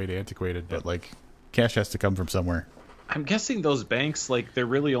on its way to antiquated, but like cash has to come from somewhere. I'm guessing those banks, like, they're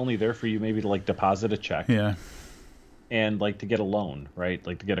really only there for you maybe to like deposit a check. Yeah. And like to get a loan, right?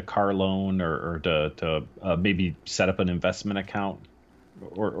 Like to get a car loan or to maybe set up an investment account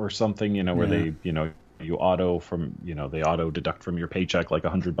or something, where they, you they auto deduct from your paycheck like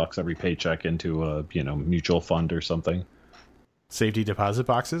 $100 every paycheck into a, mutual fund or something. Safety deposit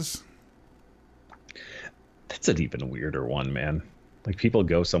boxes. That's an even weirder one, man. Like people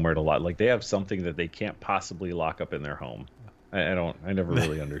go somewhere to like they have something that they can't possibly lock up in their home. I never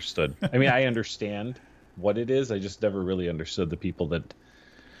really understood. I mean, I understand what it is. I just never really understood the people that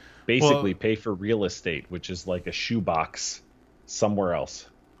basically pay for real estate, which is like a shoebox somewhere else.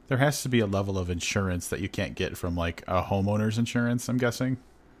 There has to be a level of insurance that you can't get from like a homeowner's insurance, I'm guessing.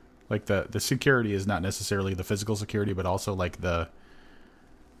 Like the security is not necessarily the physical security, but also like the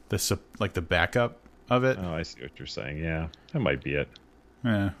backup of it. Oh, I see what you're saying. Yeah, that might be it.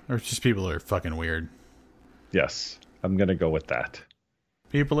 Yeah, or just people are fucking weird. Yes, I'm going to go with that.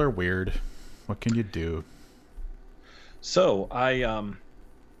 People are weird. What can you do? So I,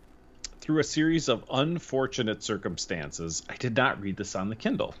 through a series of unfortunate circumstances, I did not read this on the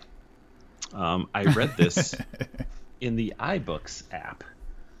Kindle. I read this in the iBooks app,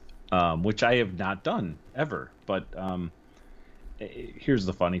 which I have not done ever. But here's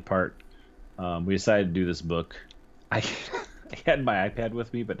the funny part. We decided to do this book. I had my iPad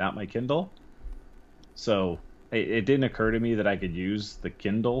with me, but not my Kindle. So it didn't occur to me that I could use the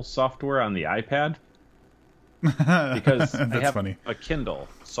Kindle software on the iPad because I have a Kindle,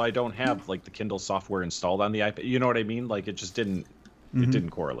 so I don't have like the Kindle software installed on the iPad. You know what I mean? Like it just didn't it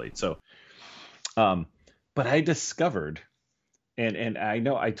didn't correlate. So, but I discovered, and I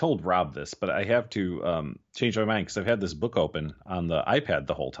know I told Rob this, but I have to change my mind because I've had this book open on the iPad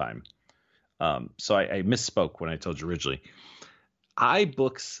the whole time. So I misspoke when I told you originally.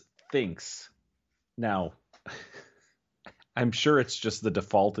 iBooks thinks now. I'm sure it's just the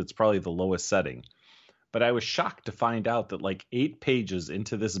default. It's probably the lowest setting. But I was shocked to find out that like 8 pages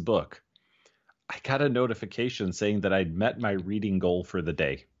into this book, I got a notification saying that I'd met my reading goal for the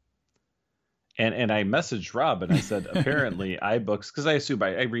day. And I messaged Rob and I said, apparently iBooks, because I assume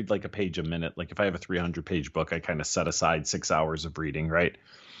I read like a page a minute. Like if I have a 300-page book, I kind of set aside 6 hours of reading, right?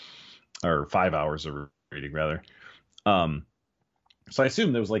 Or 5 hours of reading, rather. So I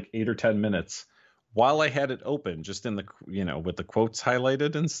assumed there was like 8 or 10 minutes. While I had it open, just in the, with the quotes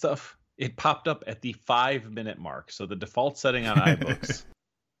highlighted and stuff, it popped up at the 5-minute mark. So the default setting on iBooks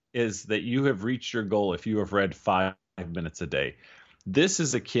is that you have reached your goal if you have read 5 minutes a day. This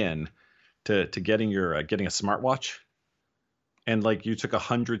is akin to getting getting a smartwatch, and like you took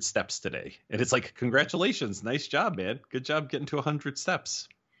 100 steps today, and it's like, congratulations, nice job, man, good job getting to 100 steps.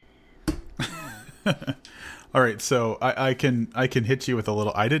 All right, so I can hit you with a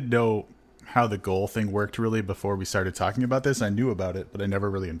little. I didn't know how the goal thing worked really before we started talking about this. I knew about it, but I never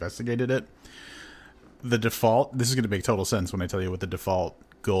really investigated it. The default, this is going to make total sense when I tell you what the default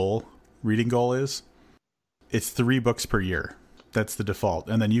reading goal is. It's 3 books per year. That's the default.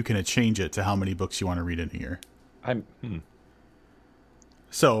 And then you can change it to how many books you want to read in a year.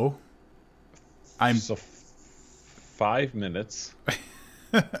 So 5 minutes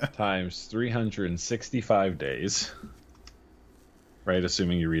times 365 days. Right,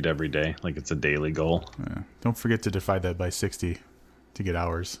 assuming you read every day, like it's a daily goal. Don't forget to divide that by 60 to get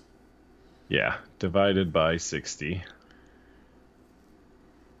hours. Yeah, divided by 60.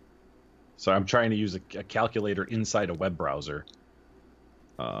 So I'm trying to use a calculator inside a web browser.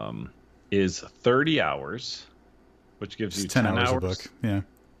 Is 30 hours, which gives you 10 hours a book. Yeah.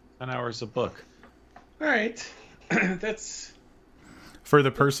 10 hours a book. All right. That's... For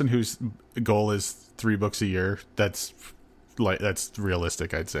the person whose goal is 3 books a year, that's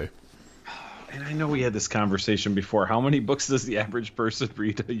realistic, I'd say. And I know we had this conversation before. How many books does the average person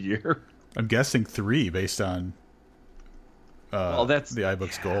read a year? I'm guessing 3 based on that's the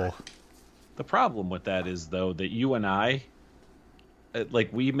iBooks goal. The problem with that is, though, that you and I,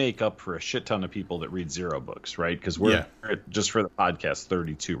 we make up for a shit ton of people that read 0 books, right? Because we're, just for the podcast,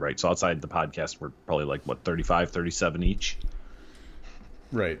 32, right? So outside the podcast, we're probably 35, 37 each.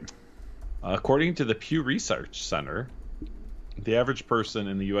 Right. According to the Pew Research Center, the average person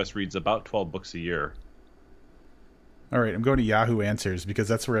in the U.S. reads about 12 books a year. All right, I'm going to Yahoo Answers because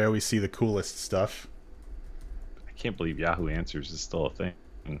that's where I always see the coolest stuff. I can't believe Yahoo Answers is still a thing.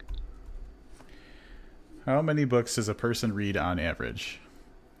 How many books does a person read on average?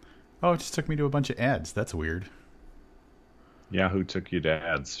 Oh, it just took me to a bunch of ads. That's weird. Yahoo took you to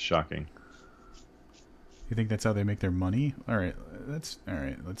ads. Shocking. You think that's how they make their money? All right, let's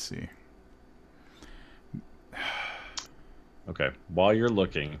see. Okay, while you're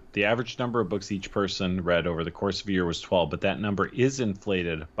looking, the average number of books each person read over the course of a year was 12, but that number is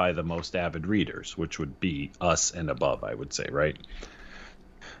inflated by the most avid readers, which would be us and above, I would say, right?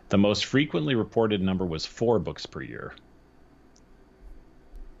 The most frequently reported number was 4 books per year.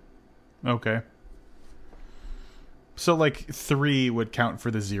 Okay. So 3 would count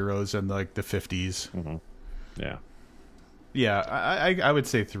for the zeros and the 50s. Mm-hmm. Yeah. Yeah, I would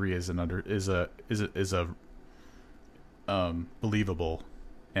say 3 is a believable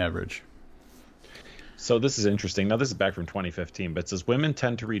average. So this is interesting. Now, this is back from 2015, but it says women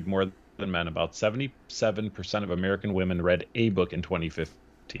tend to read more than men. About 77% of American women read a book in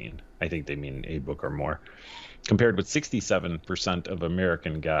 2015. I think they mean a book or more, compared with 67% of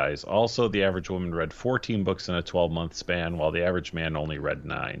American guys. Also, the average woman read 14 books in a 12-month span, while the average man only read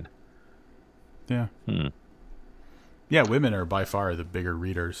 9. Yeah. Yeah, women are by far the bigger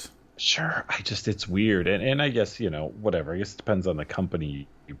readers. Sure. It's weird. And I guess, whatever. I guess it depends on the company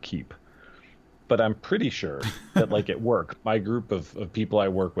you keep. But I'm pretty sure that, at work, my group of people I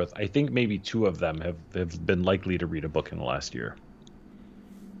work with, I think maybe 2 of them have been likely to read a book in the last year.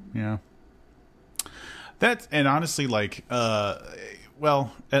 Yeah. And honestly,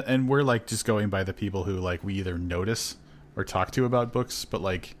 and we're just going by the people who we either notice or talk to about books, but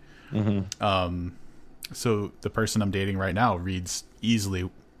so the person I'm dating right now reads easily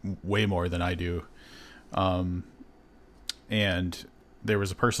way more than I do. And there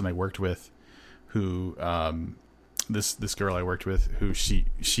was a person I worked with who, this girl I worked with, who she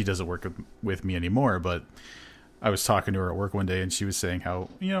doesn't work with me anymore, but I was talking to her at work one day and she was saying how,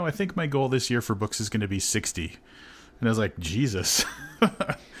 I think my goal this year for books is going to be 60. And I was like, Jesus.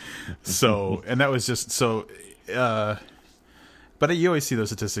 So, and that was just so, but you always see those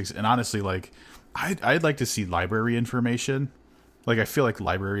statistics. And honestly, I'd like to see library information. I feel like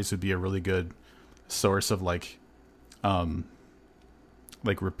libraries would be a really good source of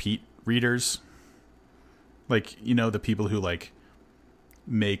repeat readers. The people who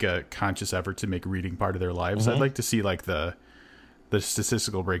make a conscious effort to make reading part of their lives. Mm-hmm. I'd like to see the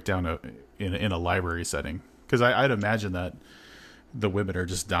statistical breakdown in a library setting, because I'd imagine that the women are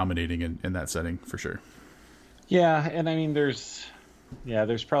just dominating in that setting for sure. Yeah, and I mean there's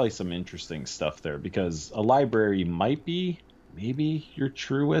probably some interesting stuff there, because a library might be maybe your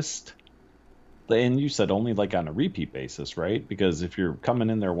truest. And you said only on a repeat basis, right? Because if you're coming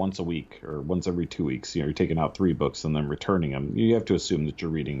in there once a week or once every 2 weeks, you're taking out 3 books and then returning them, you have to assume that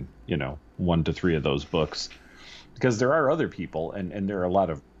you're reading, 1 to 3 of those books. Because there are other people, and there are a lot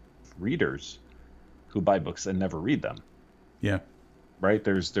of readers who buy books and never read them. Yeah. Right?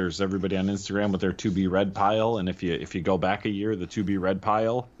 There's everybody on Instagram with their to be read pile, and if you go back a year, the to be read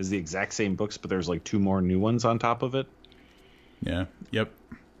pile is the exact same books, but there's 2 more new ones on top of it. Yeah. Yep.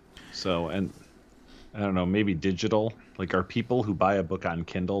 So, and I don't know, maybe digital? Like, are people who buy a book on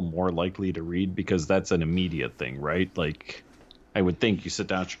Kindle more likely to read? Because that's an immediate thing, right? Like, I would think you sit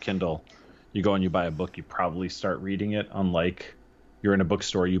down at your Kindle, you go and you buy a book, you probably start reading it. Unlike you're in a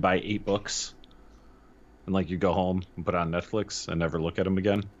bookstore, you buy 8 books, and like you go home and put on Netflix and never look at them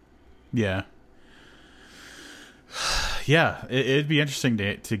again. Yeah. Yeah, it'd be interesting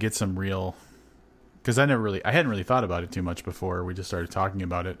to get some real, because I hadn't really thought about it too much before we just started talking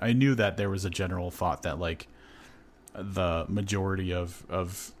about it. I knew that there was a general thought that like the majority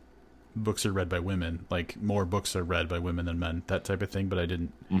of books are read by women, like more books are read by women than men, that type of thing. But I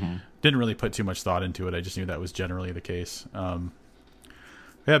didn't really put too much thought into it. I just knew that was generally the case. Yeah,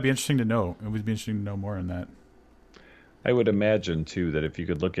 it'd be interesting to know. It would be interesting to know more on that. I would imagine, too, that if you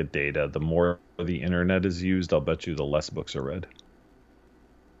could look at data, the more the internet is used, I'll bet you the less books are read.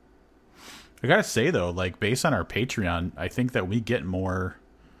 I gotta say, though, like, based on our Patreon, I think that we get more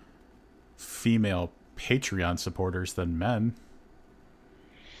female Patreon supporters than men.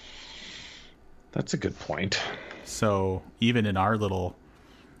 That's a good point. So, even in our little,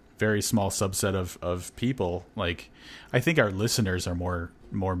 very small subset of people, like, I think our listeners are more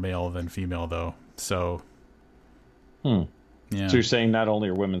male than female, though. So... Yeah. So you're saying not only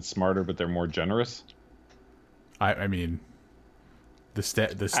are women smarter, but they're more generous? I mean, the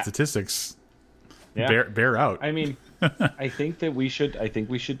statistics yeah. bear out. I mean, I think we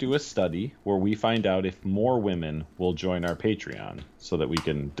should do a study where we find out if more women will join our Patreon, so that we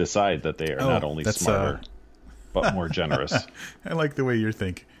can decide that they are not only smarter but more generous. I like the way you're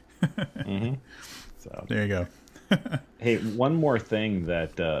thinking. So there you go. Hey, one more thing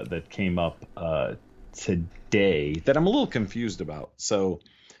that came up today that I'm a little confused about. So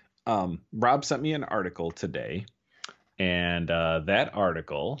Rob sent me an article today, and that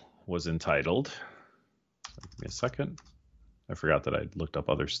article was entitled, give me a second, I forgot that I'd looked up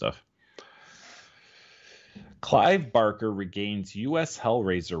other stuff. Clive Barker regains U.S.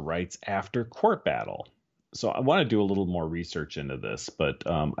 Hellraiser rights after court battle. So I want to do a little more research into this, but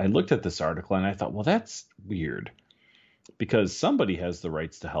I looked at this article and I thought, well, that's weird, because somebody has the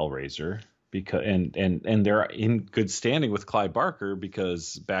rights to Hellraiser, because and they're in good standing with Clive Barker,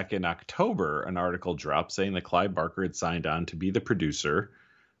 because back in October an article dropped saying that Clive Barker had signed on to be the producer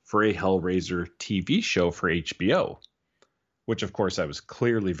for a Hellraiser TV show for HBO, which of course I was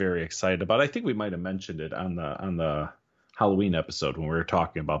clearly very excited about. I think we might have mentioned it on the Halloween episode when we were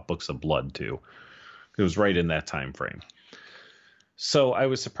talking about Books of Blood too. It was right in that time frame. So I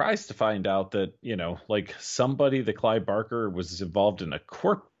was surprised to find out that, you know, like somebody that Clive Barker was involved in a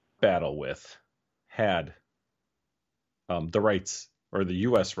court battle with had the rights, or the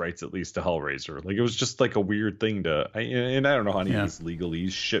U.S. rights at least, to Hellraiser. Like, it was just like a weird thing and I don't know how any of this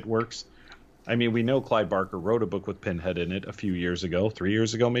legalese shit works. I mean, we know Clive Barker wrote a book with Pinhead in it a few years ago, 3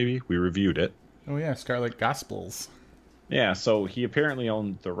 years ago maybe. We reviewed it. Oh yeah, Scarlet Gospels. Yeah, so he apparently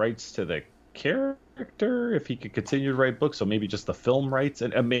owned the rights to the character if he could continue to write books. So maybe just the film rights,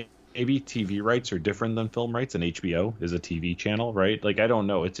 and maybe TV rights are different than film rights, and HBO is a TV channel, right? Like, I don't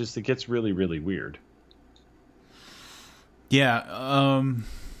know. It gets really, really weird. Yeah, I don't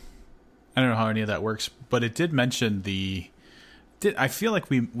know how any of that works, but it did mention I feel like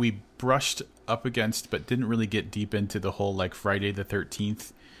we brushed up against, but didn't really get deep into the whole like Friday the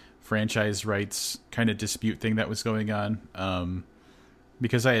 13th franchise rights kind of dispute thing that was going on.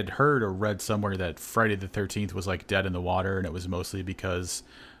 Because I had heard or read somewhere that Friday the 13th was like dead in the water, and it was mostly because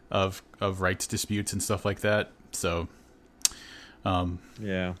of rights disputes and stuff like that. So,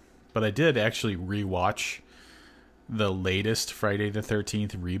 yeah. But I did actually rewatch the latest Friday the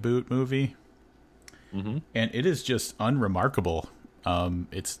 13th reboot movie, and it is just unremarkable.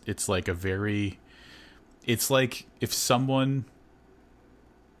 It's like it's like if someone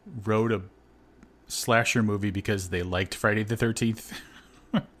wrote a slasher movie because they liked Friday the 13th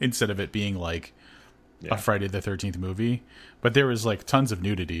instead of it being like a Friday the 13th movie, but there was like tons of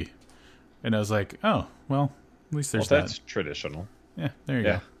nudity, and I was like, oh well, at least there's that's traditional. Yeah, there you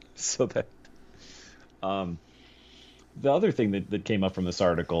go. So that the other thing that came up from this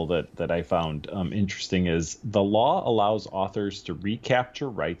article that I found interesting is the law allows authors to recapture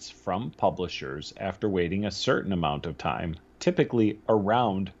rights from publishers after waiting a certain amount of time, typically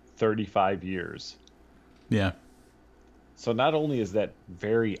around 35 years. Yeah. So not only is that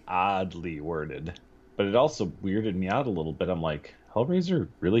very oddly worded, but it also weirded me out a little bit. I'm like, Hellraiser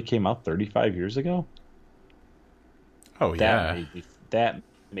really came out 35 years ago? Oh, yeah. That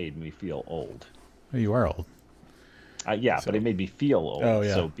made me feel old. Oh, you are old. But it made me feel old. Oh,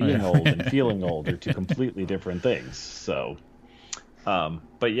 yeah. So being old and feeling old are two completely different things. So,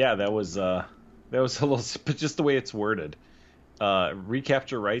 but yeah, that was a little, but just the way it's worded.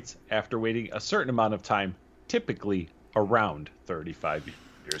 recapture rights after waiting a certain amount of time, typically around 35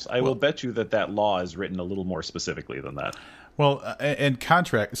 years. I will bet you that law is written a little more specifically than that. Well, and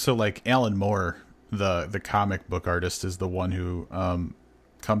contract. So like Alan Moore, the comic book artist, is the one who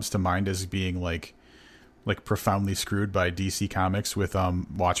comes to mind as being like profoundly screwed by DC Comics with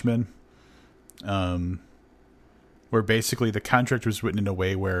Watchmen, where basically the contract was written in a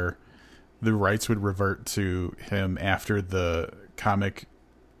way where the rights would revert to him after the comic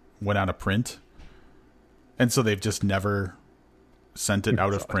went out of print, and so they've just never sent it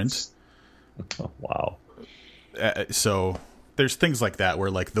out of print. Oh, wow. So there's things like that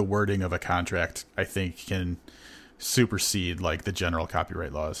where like the wording of a contract, I think, can supersede like the general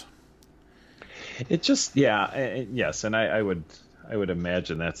copyright laws. It just, yes, and I would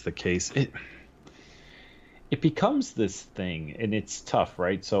imagine that's the case. It becomes this thing, and it's tough,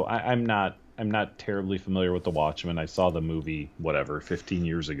 right? So I'm not terribly familiar with The Watchmen. I saw the movie 15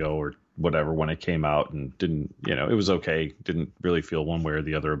 years ago or whatever when it came out, and didn't, it was okay. Didn't really feel one way or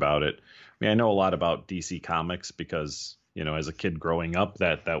the other about it. I mean, I know a lot about DC Comics because, as a kid growing up,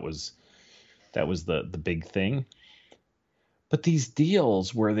 that was the big thing. But these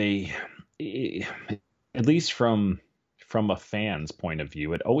deals where they, at least from a fan's point of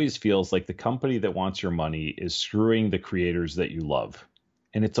view, it always feels like the company that wants your money is screwing the creators that you love.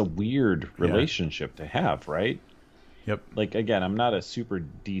 And it's a weird relationship to have, right? Yep. Like, again, I'm not a super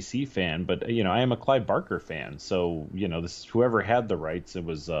DC fan, but, I am a Clive Barker fan. So, this whoever had the rights, it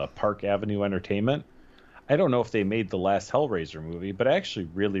was Park Avenue Entertainment. I don't know if they made the last Hellraiser movie, but I actually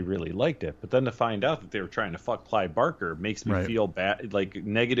really, really liked it. But then to find out that they were trying to fuck Clive Barker makes me feel bad, like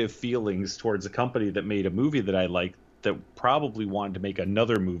negative feelings towards a company that made a movie that I liked, that probably wanted to make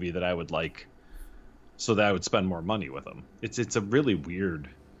another movie that I would like, so that I would spend more money with them. It's a really weird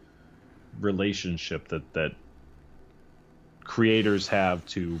relationship that creators have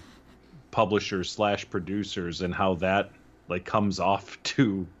to publishers / producers, and how that like comes off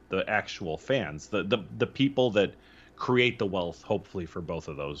to the actual fans, the people that create the wealth, hopefully, for both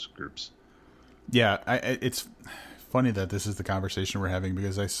of those groups. Yeah, it's funny that this is the conversation we're having,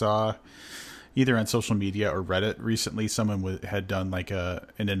 because I saw either on social media or Reddit recently, someone had done like an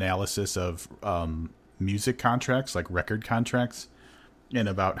analysis of music contracts, like record contracts, and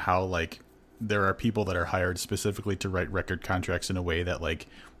about how like there are people that are hired specifically to write record contracts in a way that like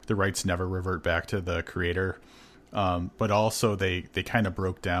the rights never revert back to the creator. But also they kind of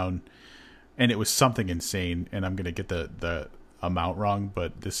broke down, and it was something insane, and I'm going to get the amount wrong,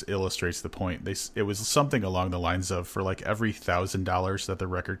 but this illustrates the point. It was something along the lines of, for like every $1,000 that the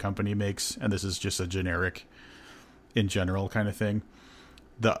record company makes, and this is just a generic in general kind of thing,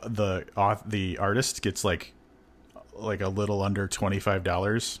 the artist gets like a little under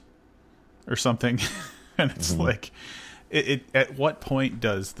 $25 or something. And it's like, it at what point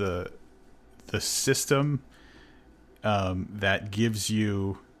does the system that gives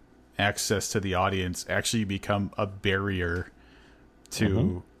you access to the audience actually become a barrier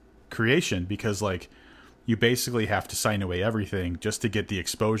to creation? Because like you basically have to sign away everything just to get the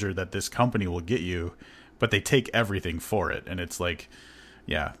exposure that this company will get you, but they take everything for it, and it's like,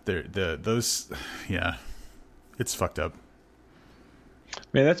 it's fucked up.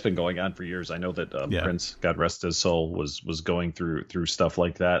 Man, that's been going on for years. I know that Prince, God rest his soul, was going through stuff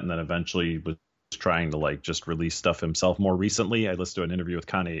like that, and then eventually was trying to like just release stuff himself. More recently, I listened to an interview with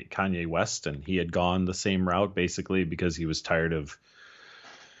Kanye West, and he had gone the same route basically because he was tired of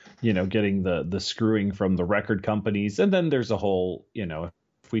getting the screwing from the record companies. And then there's a whole,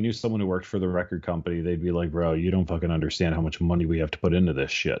 if we knew someone who worked for the record company, they'd be like, bro, you don't fucking understand how much money we have to put into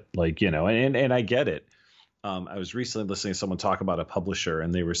this shit. Like, and I get it. I was recently listening to someone talk about a publisher,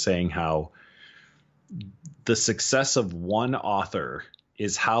 and they were saying how the success of one author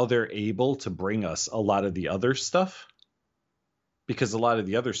is how they're able to bring us a lot of the other stuff, because a lot of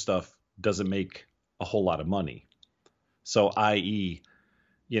the other stuff doesn't make a whole lot of money. So, i.e.,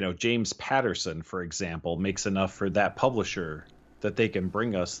 James Patterson, for example, makes enough for that publisher that they can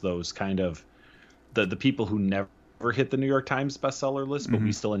bring us those kind of the people who never hit the New York Times bestseller list, but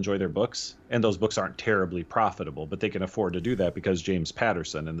we still enjoy their books. And those books aren't terribly profitable, but they can afford to do that because James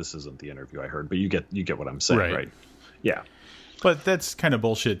Patterson, and this isn't the interview I heard, but you get what I'm saying, right? Yeah. But that's kind of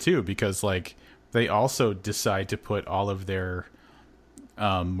bullshit too, because like they also decide to put all of their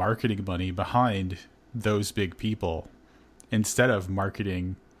marketing money behind those big people instead of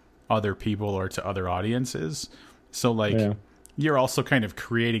marketing other people or to other audiences. So like you're also kind of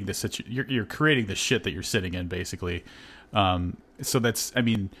creating the you're creating the shit that you're sitting in, basically. So that's, I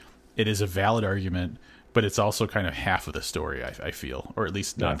mean, it is a valid argument, but it's also kind of half of the story, I feel, or at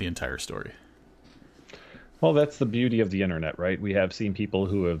least not the entire story. Well, that's the beauty of the internet, right? We have seen people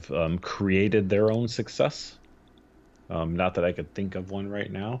who have created their own success. Not that I could think of one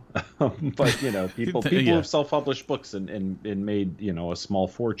right now, but people Yeah. who've self-published books and made a small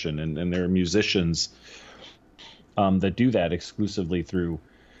fortune, and there are musicians that do that exclusively through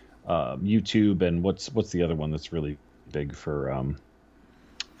YouTube, and what's the other one that's really big for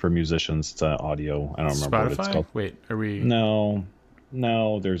musicians? It's audio. I don't remember Spotify? what it's called. Wait, are we?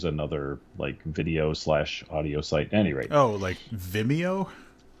 No, there's another like video/audio site. At any rate. Oh, like Vimeo?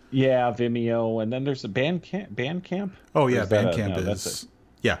 Yeah, Vimeo, and then there's a Bandcamp. Oh yeah, Or is that Bandcamp no, is. that's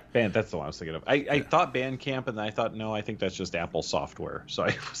Yeah. That's the one I was thinking of. I thought Bandcamp, and then I thought, no, I think that's just Apple software. So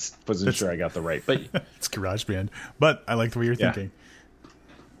I wasn't sure I got the right. But It's GarageBand, but I like the way you're Yeah. thinking.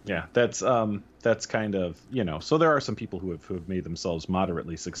 yeah, that's kind of So there are some people who have made themselves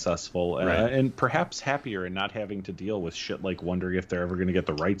moderately successful, Right. and perhaps happier in not having to deal with shit like wondering if they're ever going to get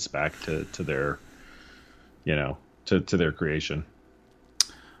the rights back to their, to their creation.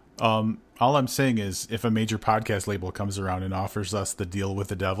 All I'm saying is, if a major podcast label comes around and offers us the deal with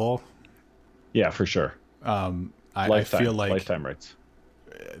the devil, Yeah, for sure. I feel like lifetime rights.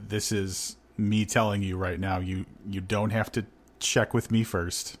 this is me telling you right now. You don't have to check with me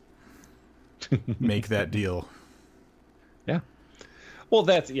first. Make that deal. Yeah. Well,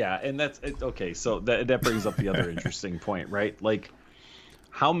 that's okay. So that brings up the other interesting point, right? Like,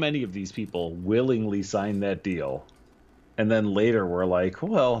 how many of these people willingly sign that deal, and then later we're like,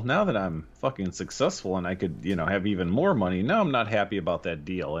 well, now that I'm fucking successful and I could, have even more money, now I'm not happy about that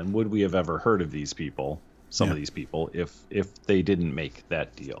deal. And would we have ever heard of these people, some of these people, if they didn't make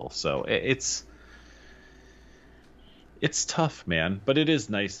that deal? So it's tough, man, but it is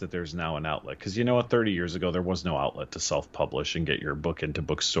nice that there's now an outlet, because 30 years ago there was no outlet to self-publish and get your book into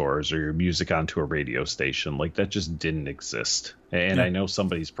bookstores or your music onto a radio station. Like, that just didn't exist. And I know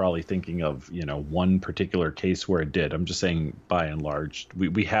somebody's probably thinking of one particular case where it did. I'm just saying, by and large,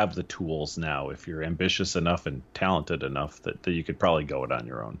 we have the tools now. If you're ambitious enough and talented enough, that you could probably go it on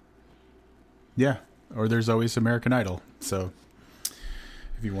your own. Yeah, or there's always American Idol. So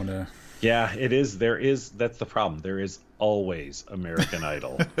if you want to. Yeah, it is. That's the problem. There is always American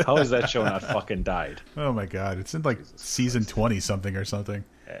Idol. How has that show not fucking died? Oh my God, it's in like season 20 something or something.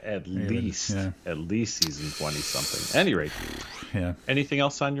 At least season 20 something. At any rate, Yeah. anything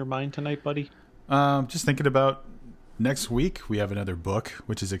else on your mind tonight, buddy? Just thinking about next week. We have another book,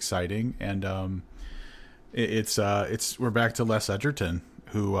 which is exciting, and it's we're back to Les Edgerton,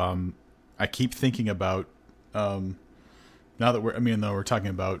 who I keep thinking about. Now that we're talking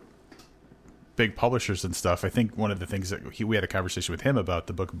about big publishers and stuff, I think one of the things that we had a conversation with him about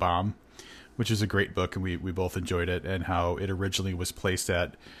the book Bomb, which is a great book, and we both enjoyed it, and how it originally was placed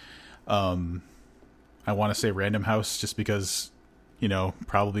at, I want to say Random House, just because,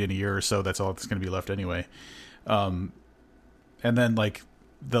 probably in a year or so, that's all that's going to be left anyway. And then like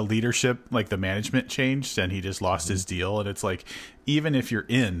the leadership, like the management changed, and he just lost his deal. And it's like, even if you're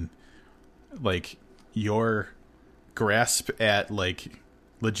in, like, your grasp at like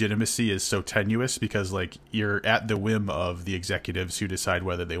legitimacy is so tenuous, because like you're at the whim of the executives who decide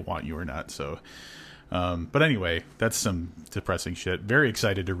whether they want you or not. So but anyway, that's some depressing shit. Very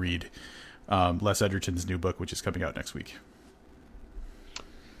excited to read Les Edgerton's new book, which is coming out next week.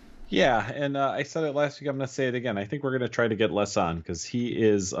 Yeah, and I said it last week. I'm going to say it again. I think we're going to try to get Les on, because he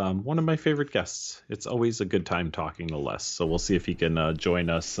is one of my favorite guests. It's always a good time talking to Les. So we'll see if he can join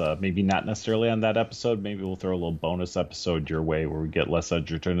us. Maybe not necessarily on that episode. Maybe we'll throw a little bonus episode your way where we get Les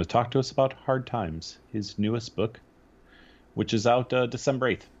Edgerton to talk to us about Hard Times, his newest book, which is out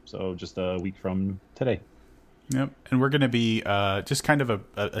December 8th. So just a week from today. Yep. And we're going to be just kind of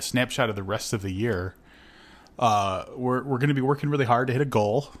a snapshot of the rest of the year. We're going to be working really hard to hit a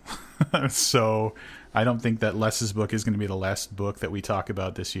goal. So I don't think that Les's book is going to be the last book that we talk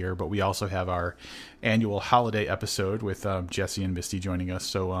about this year, but we also have our annual holiday episode with Jesse and Misty joining us.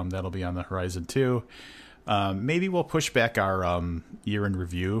 So that'll be on the horizon too. Maybe we'll push back our year in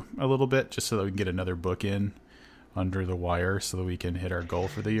review a little bit, just so that we can get another book in under the wire so that we can hit our goal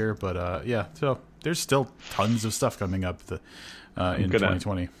for the year. But yeah, so there's still tons of stuff coming up in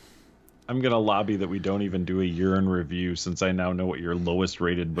 2020. I'm going to lobby that we don't even do a year in review, since I now know what your lowest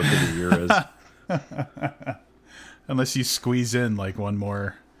rated book of the year is. Unless you squeeze in like one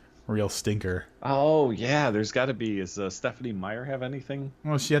more real stinker. Oh, yeah, there's got to be. Does Stephanie Meyer have anything?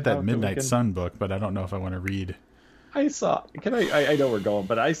 Well, she had that Midnight Sun book, but I don't know if I want to read. I saw. I know we're going,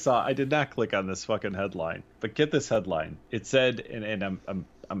 but I did not click on this fucking headline. But get this headline. It said, and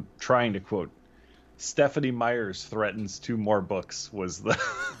I'm trying to quote, Stephanie Meyers threatens 2 more books, was the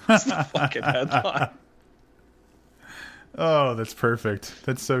fucking headline. Oh, that's perfect.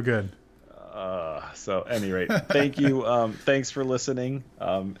 That's so good. So, at any rate, thank you. Thanks for listening.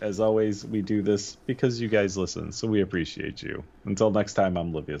 As always, we do this because you guys listen, so we appreciate you. Until next time,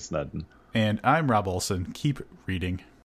 I'm Livius Nedden. And I'm Rob Olson. Keep reading.